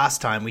this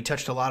last time. We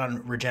touched a lot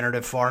on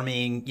regenerative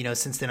farming. You know,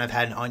 since then I've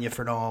had Anya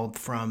Fernald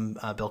from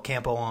Bill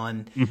Campo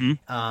on.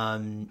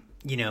 I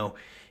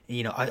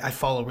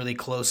follow really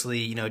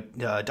closely.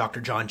 Dr.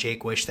 John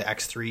Jaquish, the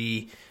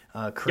X3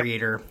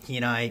 creator. Yep. He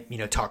and I,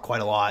 talk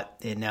quite a lot,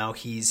 and now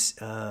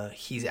he's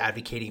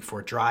advocating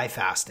for dry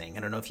fasting.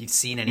 I don't know if you've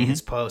seen any of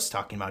his posts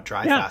talking about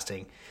dry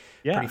fasting.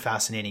 Yeah. Pretty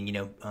fascinating,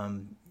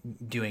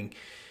 doing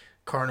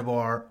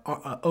carnivore,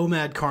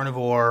 OMAD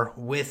carnivore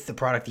with the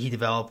product that he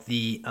developed,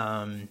 the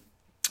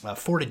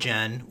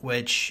Fortigen,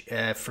 which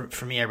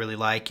for me I really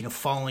like.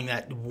 Following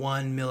that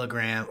 1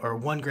 milligram or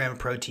 1 gram of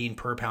protein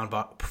per pound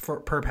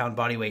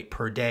body weight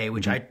per day,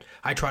 which I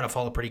try to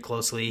follow pretty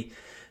closely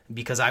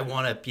because I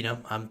want to.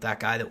 I'm that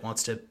guy that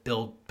wants to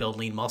build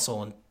lean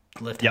muscle and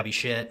lift heavy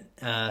shit.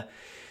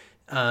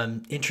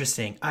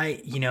 Interesting.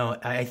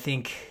 I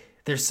think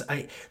there's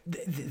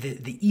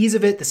the ease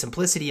of it, the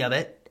simplicity of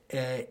it.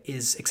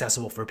 Is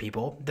accessible for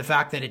people. The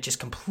fact that it just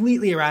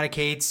completely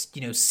eradicates,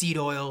 seed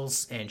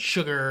oils and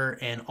sugar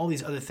and all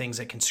these other things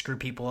that can screw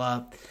people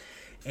up.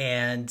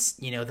 And,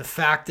 the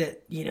fact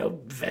that,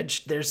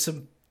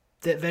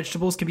 that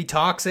vegetables can be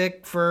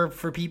toxic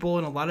for people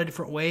in a lot of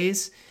different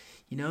ways.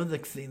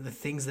 The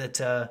things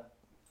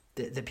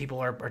that people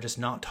are just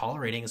not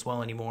tolerating as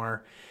well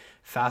anymore.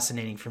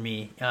 Fascinating for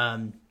me.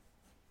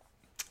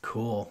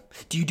 Cool.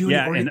 Do you do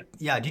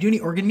any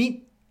organ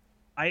meat?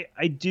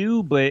 I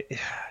do, but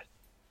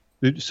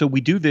so we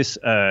do this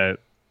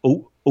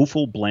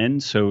offal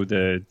blend. So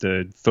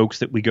the folks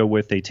that we go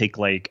with, they take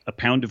like a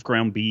pound of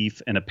ground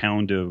beef and a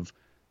pound of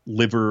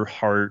liver,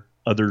 heart,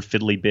 other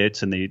fiddly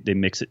bits, and they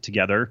mix it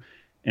together.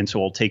 And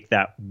so I'll take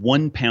that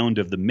 1 pound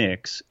of the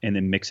mix and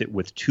then mix it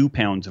with 2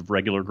 pounds of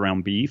regular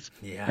ground beef.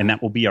 Yeah. And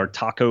that will be our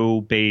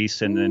taco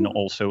base, and then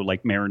also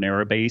like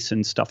marinara base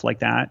and stuff like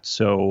that.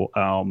 So,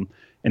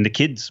 and the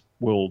kids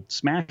will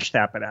smash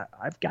that, but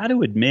I've got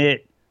to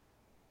admit,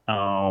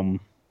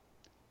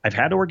 I've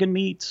had organ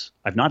meats.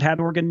 I've not had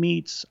organ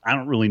meats. I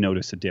don't really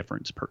notice a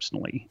difference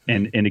personally.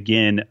 And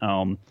again,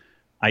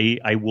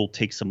 I will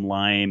take some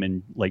lime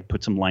and like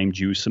put some lime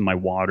juice in my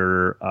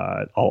water.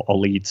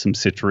 I'll eat some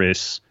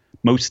citrus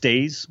most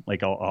days.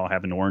 Like I'll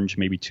have an orange,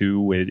 maybe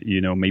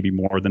 2, maybe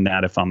more than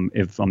that if I'm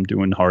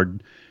doing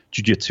hard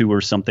jiu-jitsu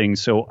or something.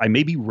 So I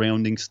may be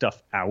rounding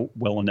stuff out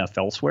well enough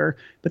elsewhere.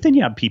 But then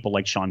you have people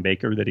like Sean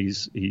Baker that he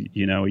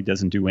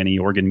doesn't do any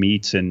organ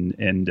meats and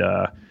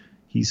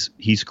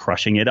he's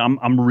crushing it.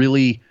 I'm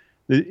really,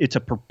 it's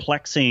a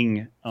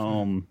perplexing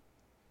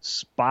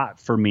spot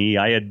for me.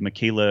 I had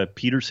Michaela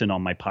Peterson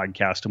on my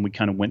podcast, and we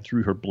kind of went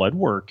through her blood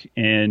work,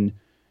 and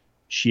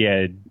she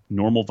had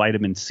normal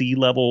vitamin C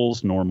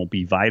levels, normal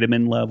B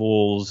vitamin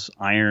levels,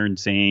 iron,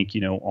 zinc,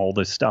 all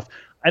this stuff.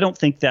 I don't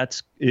think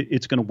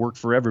it's going to work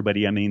for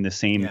everybody. I mean, the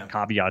same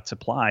caveats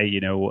apply.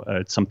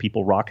 Some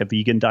people rock a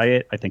vegan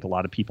diet. I think a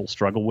lot of people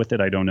struggle with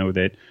it. I don't know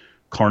that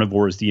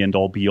carnivore is the end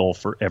all be all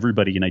for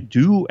everybody. And I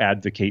do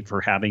advocate for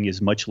having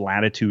as much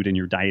latitude in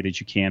your diet as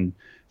you can,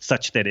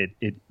 such that it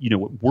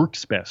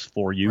works best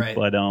for you. Right.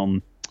 But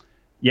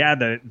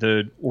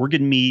the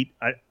organ meat,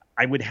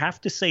 I would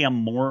have to say I'm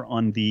more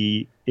on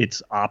the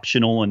it's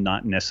optional and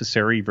not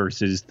necessary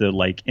versus the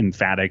like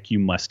emphatic you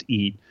must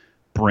eat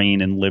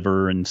brain and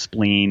liver and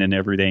spleen and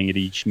everything at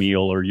each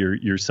meal, or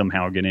you're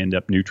somehow going to end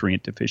up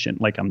nutrient deficient.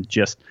 Like I'm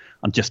just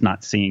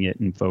not seeing it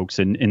in folks,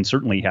 and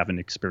certainly haven't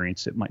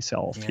experienced it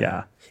myself.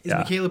 Yeah. Is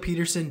Mikhaila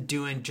Peterson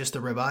doing just the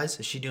ribeyes?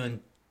 Is she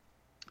doing?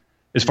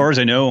 As far as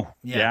I know,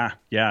 yeah.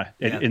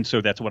 And so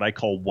that's what I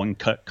call one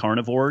cut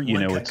carnivore.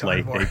 It's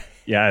carnivore.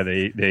 Like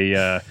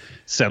they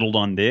settled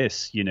on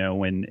this,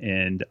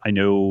 and I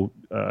know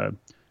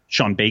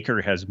Sean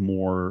Baker has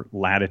more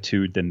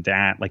latitude than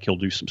that. Like he'll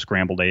do some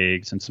scrambled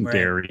eggs and some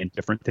dairy and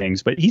different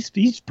things, but he's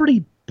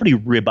pretty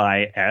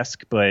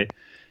ribeye-esque. But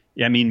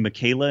yeah, I mean,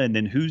 Mikhaila, and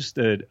then who's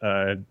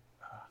the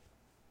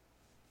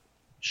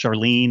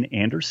Charlene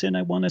Anderson,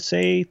 I want to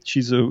say.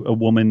 She's a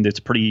woman that's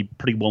pretty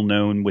well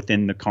known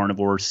within the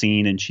carnivore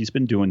scene, and she's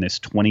been doing this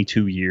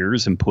 22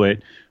 years and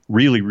put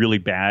really, really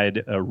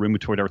bad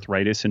rheumatoid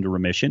arthritis into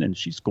remission, and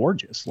she's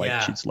gorgeous.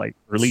 Like she's like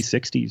early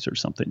 60s or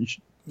something.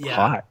 She's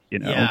hot,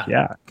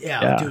 Yeah.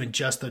 Doing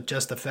just the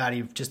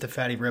fatty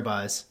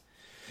ribeyes.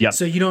 Yeah.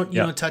 So you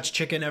don't touch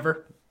chicken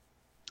ever?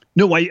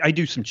 No, I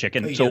do some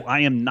chicken. Oh, so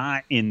I am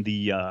not in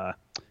the. I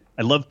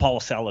love Paul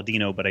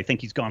Saladino, but I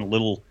think he's gone a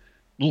little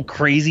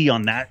crazy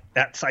on that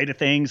side of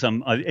things.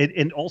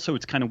 And also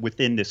it's kind of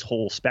within this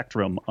whole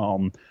spectrum.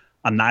 I'm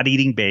not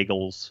eating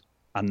bagels.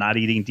 I'm not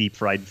eating deep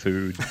fried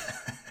food.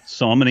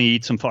 So I'm going to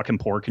eat some fucking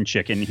pork and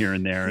chicken here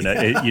and there. And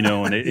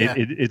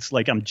it's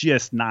like, I'm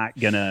just not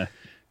going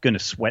to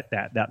sweat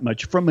that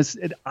much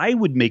I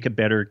would make a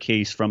better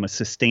case from a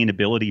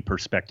sustainability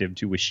perspective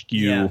to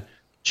eschew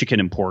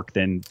chicken and pork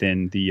than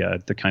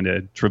the kind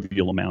of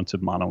trivial amounts of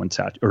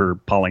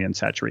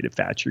polyunsaturated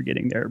fats you're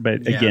getting there.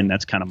 But again,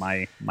 that's kind of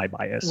my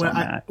bias on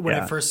that. When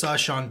I first saw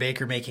Sean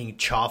Baker making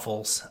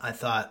chaffles, I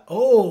thought,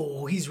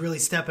 oh, he's really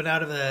stepping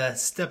out of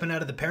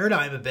the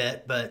paradigm a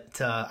bit. But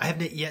I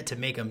haven't yet to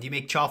make them. Do you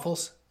make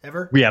chaffles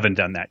ever? We haven't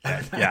done that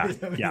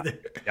yet. Yeah.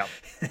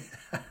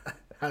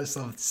 I just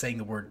love saying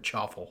the word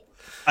chaffle.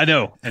 I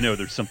know.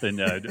 There's something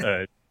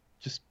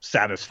just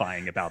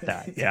satisfying about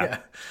that. Yeah.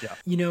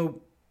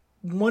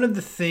 One of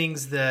the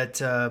things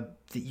that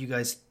you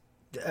guys,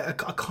 a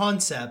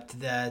concept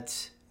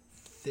that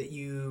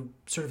you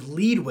sort of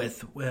lead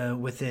with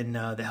within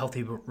the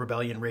Healthy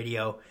Rebellion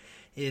Radio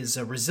is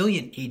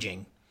resilient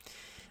aging.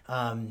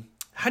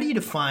 How do you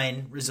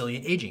define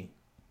resilient aging?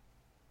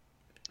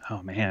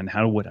 Oh man,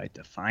 how would I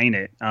define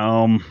it?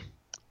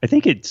 I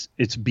think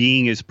it's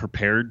being as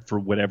prepared for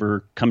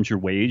whatever comes your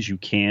way as you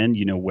can.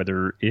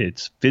 Whether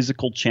it's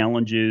physical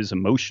challenges,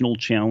 emotional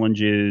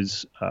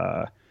challenges.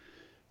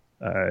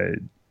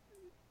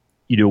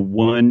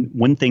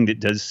 One thing that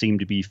does seem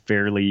to be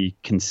fairly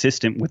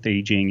consistent with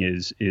aging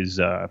is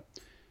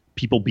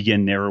people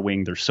begin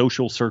narrowing their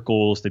social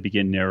circles. They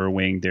begin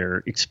narrowing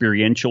their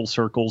experiential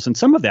circles. And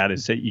some of that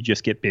is that you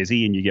just get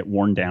busy and you get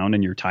worn down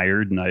and you're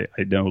tired. And I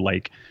know,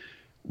 like,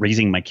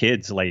 raising my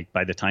kids, like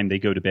by the time they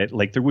go to bed,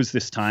 like there was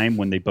this time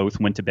when they both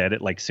went to bed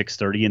at like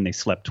 6:30 and they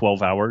slept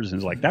 12 hours. And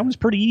it's like, that was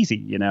pretty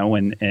easy,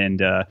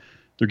 and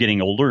they're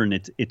getting older and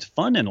it's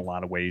fun in a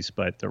lot of ways,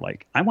 but they're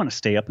like, I want to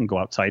stay up and go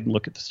outside and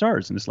look at the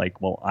stars. And it's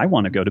like, well, I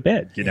want to go to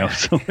bed,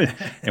 So,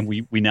 and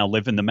we now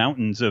live in the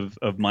mountains of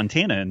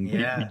Montana, and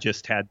we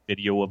just had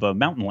video of a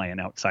mountain lion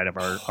outside of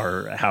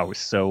our house.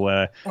 So,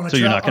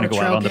 you're not going to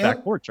go out on the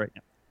back porch right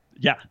now.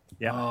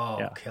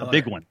 Yeah. Killer. A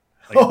big one.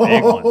 Like a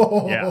big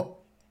one. Yeah.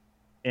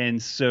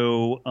 And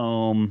so,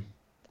 and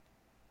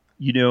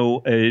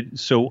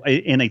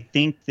I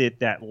think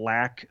that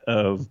lack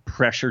of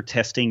pressure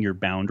testing your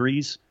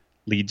boundaries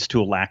leads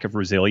to a lack of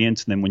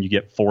resilience. And then when you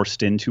get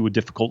forced into a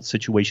difficult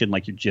situation,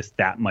 like you're just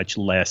that much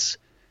less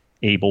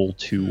able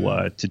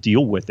to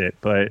deal with it.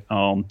 But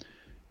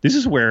this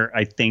is where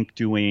I think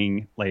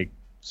doing like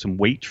some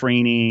weight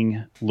training,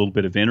 a little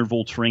bit of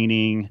interval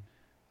training,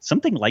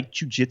 something like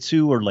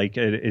jujitsu or like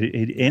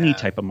any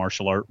type of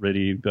martial art,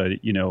 really, but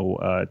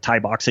Thai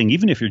boxing,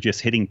 even if you're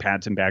just hitting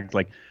pads and bags,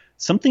 like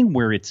something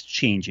where it's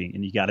changing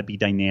and you got to be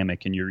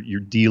dynamic and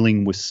you're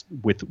dealing with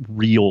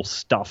real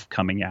stuff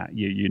coming at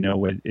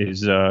you, it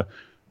is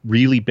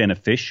really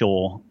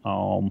beneficial.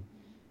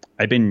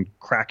 I've been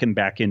cracking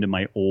back into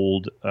my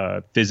old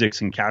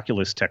physics and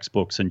calculus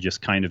textbooks and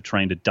just kind of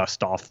trying to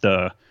dust off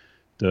the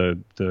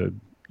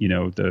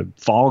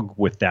fog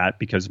with that,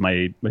 because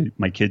my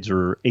kids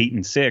are 8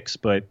 and 6,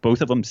 but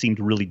both of them seem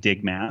to really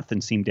dig math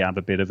and seem to have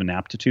a bit of an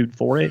aptitude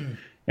for it.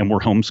 And we're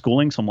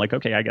homeschooling. So I'm like,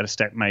 okay, I got to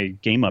step my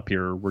game up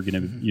here. We're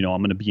going to,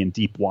 I'm going to be in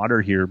deep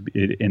water here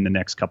in the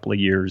next couple of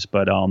years.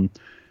 But I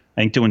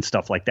think doing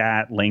stuff like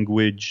that,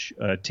 language,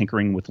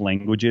 tinkering with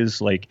languages,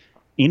 like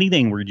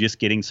anything where you're just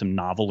getting some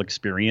novel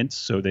experience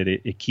so that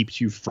it keeps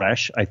you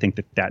fresh. I think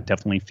that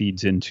definitely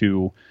feeds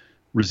into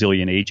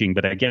resilient aging.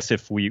 But I guess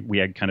if we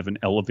had kind of an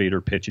elevator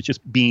pitch, it's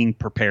just being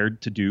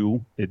prepared to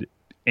do it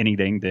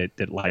anything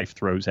that life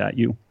throws at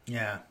you.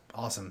 Yeah.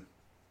 Awesome.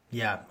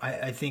 Yeah.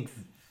 I think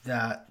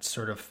that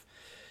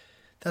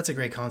that's a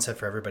great concept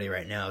for everybody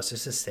right now. It's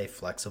just to stay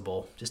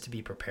flexible, just to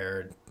be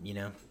prepared,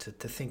 to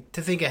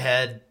think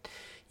ahead.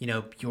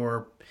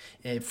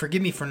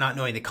 Forgive me for not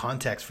knowing the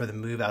context for the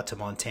move out to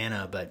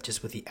Montana, but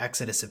just with the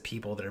exodus of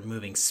people that are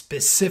moving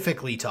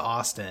specifically to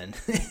Austin,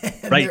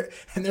 and right?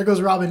 There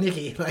goes Rob and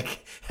Nikki.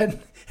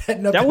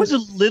 That was a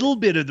little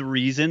bit of the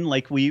reason.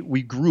 Like we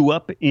grew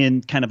up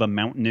in kind of a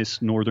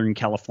mountainous Northern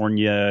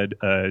California,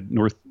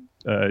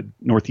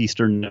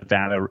 northeastern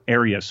Nevada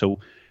area, so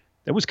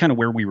that was kind of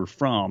where we were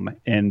from,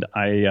 and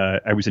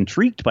I was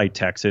intrigued by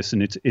Texas,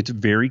 and it's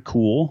very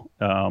cool.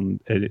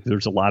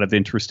 There's a lot of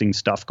interesting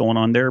stuff going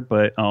on there,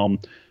 but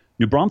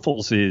New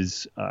Braunfels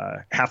is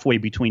halfway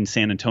between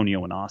San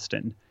Antonio and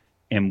Austin,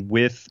 and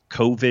with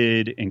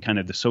COVID and kind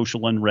of the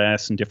social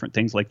unrest and different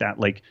things like that,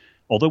 like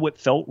although it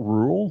felt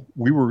rural,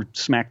 we were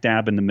smack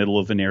dab in the middle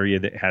of an area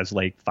that has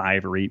like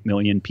 5 or 8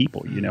 million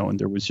people, and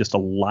there was just a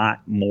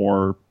lot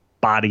more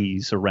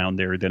bodies around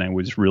there than I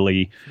was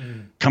really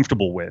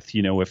comfortable with,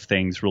 if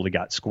things really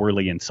got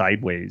squirrely and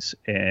sideways.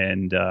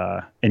 And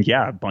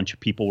yeah, a bunch of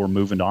people were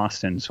moving to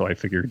Austin. So I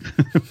figured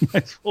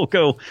might as well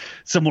go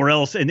somewhere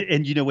else. And at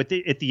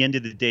the end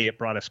of the day, it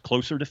brought us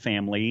closer to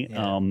family.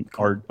 Yeah,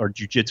 cool. Our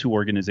jiu-jitsu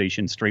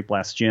organization, Straight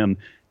Blast Gym,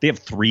 they have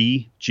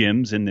 3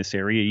 gyms in this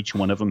area. Each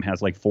one of them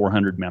has like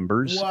 400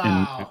 members.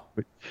 Wow.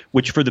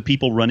 Which for the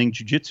people running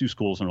jiu-jitsu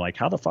schools are like,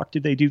 how the fuck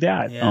did they do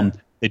that? Yeah.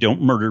 They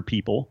don't murder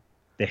people.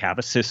 They have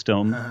a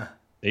system.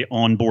 They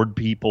onboard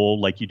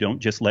people. Like you don't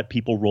just let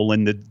people roll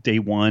in the day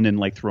one and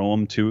like throw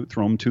them to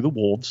the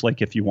wolves.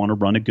 Like if you want to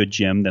run a good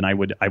gym, then I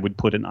would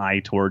put an eye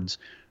towards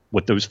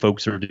what those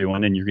folks are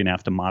doing, and you're going to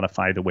have to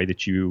modify the way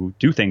that you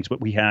do things.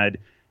 But we had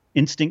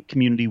instant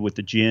community with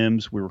the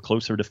gyms. We were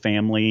closer to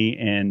family,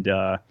 and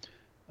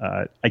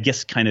I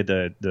guess kind of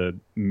the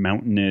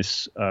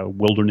mountainous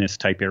wilderness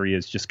type area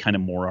is just kind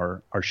of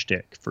more our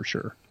shtick for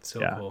sure.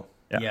 So cool.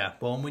 Yeah.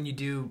 Well, and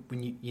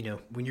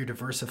when you're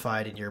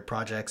diversified in your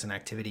projects and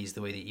activities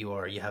the way that you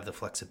are, you have the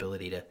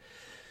flexibility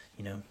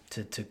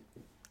to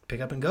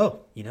pick up and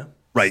go,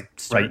 Right.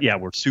 Right. Yeah.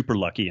 We're super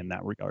lucky in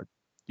that regard.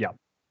 Yeah.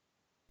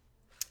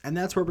 And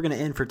that's where we're going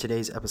to end for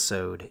today's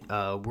episode.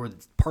 We're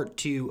part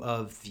 2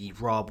 of the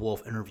Robb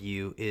Wolf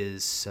interview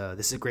this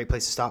is a great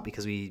place to stop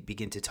because we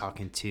begin to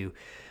talk into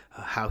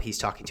how he's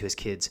talking to his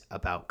kids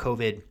about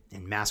COVID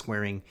and mask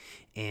wearing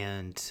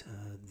and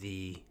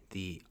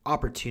the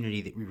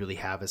opportunity that we really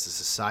have as a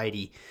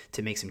society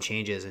to make some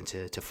changes and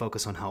to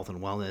focus on health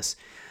and wellness.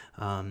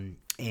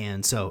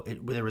 And so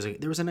there was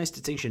a nice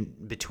distinction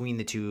between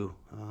the 2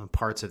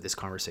 parts of this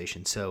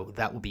conversation. So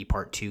that will be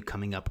part 2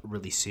 coming up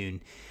really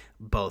soon.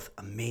 Both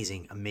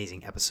amazing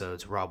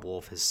episodes. Robb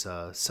Wolf is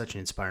such an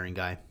inspiring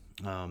guy.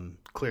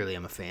 Clearly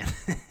I'm a fan.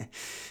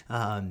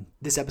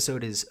 This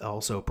episode is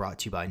also brought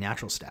to you by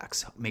Natural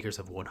Stacks, makers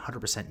of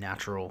 100%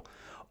 natural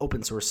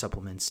open source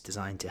supplements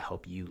designed to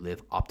help you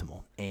live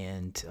optimal.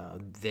 And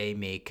they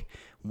make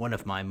one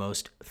of my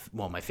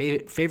my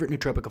favorite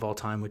nootropic of all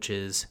time, which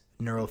is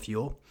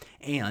NeuroFuel,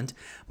 and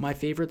my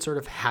favorite sort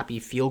of happy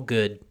feel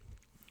good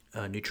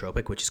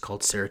nootropic, which is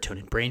called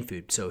Serotonin Brain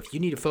Food. So if you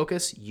need to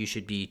focus, you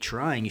should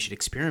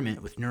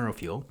experiment with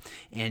NeuroFuel.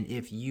 And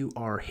if you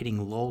are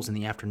hitting lulls in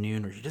the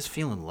afternoon or you're just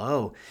feeling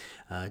low,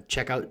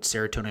 check out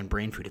Serotonin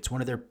Brain Food. It's one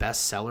of their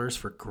best sellers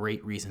for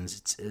great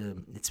reasons.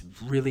 It's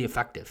really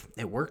effective.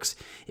 It works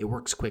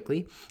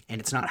quickly, and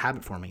it's not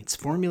habit forming. It's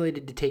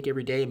formulated to take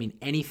every day. I mean,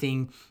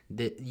 anything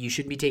that you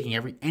should be taking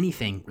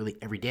anything really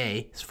every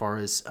day as far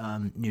as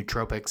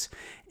nootropics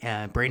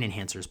and brain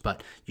enhancers,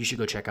 but you should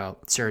go check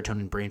out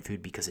Serotonin Brain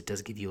Food because it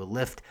does give you a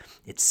lift.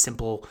 It's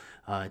simple.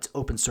 It's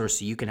open source,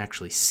 so you can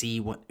actually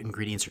see what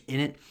ingredients are in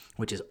it,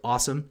 which is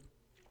awesome.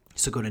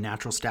 So go to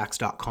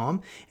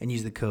naturalstacks.com and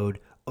use the code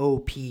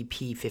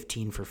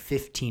OPP15 for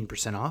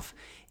 15% off,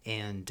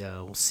 and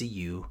we'll see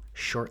you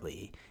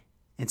shortly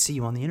and see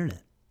you on the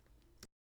internet.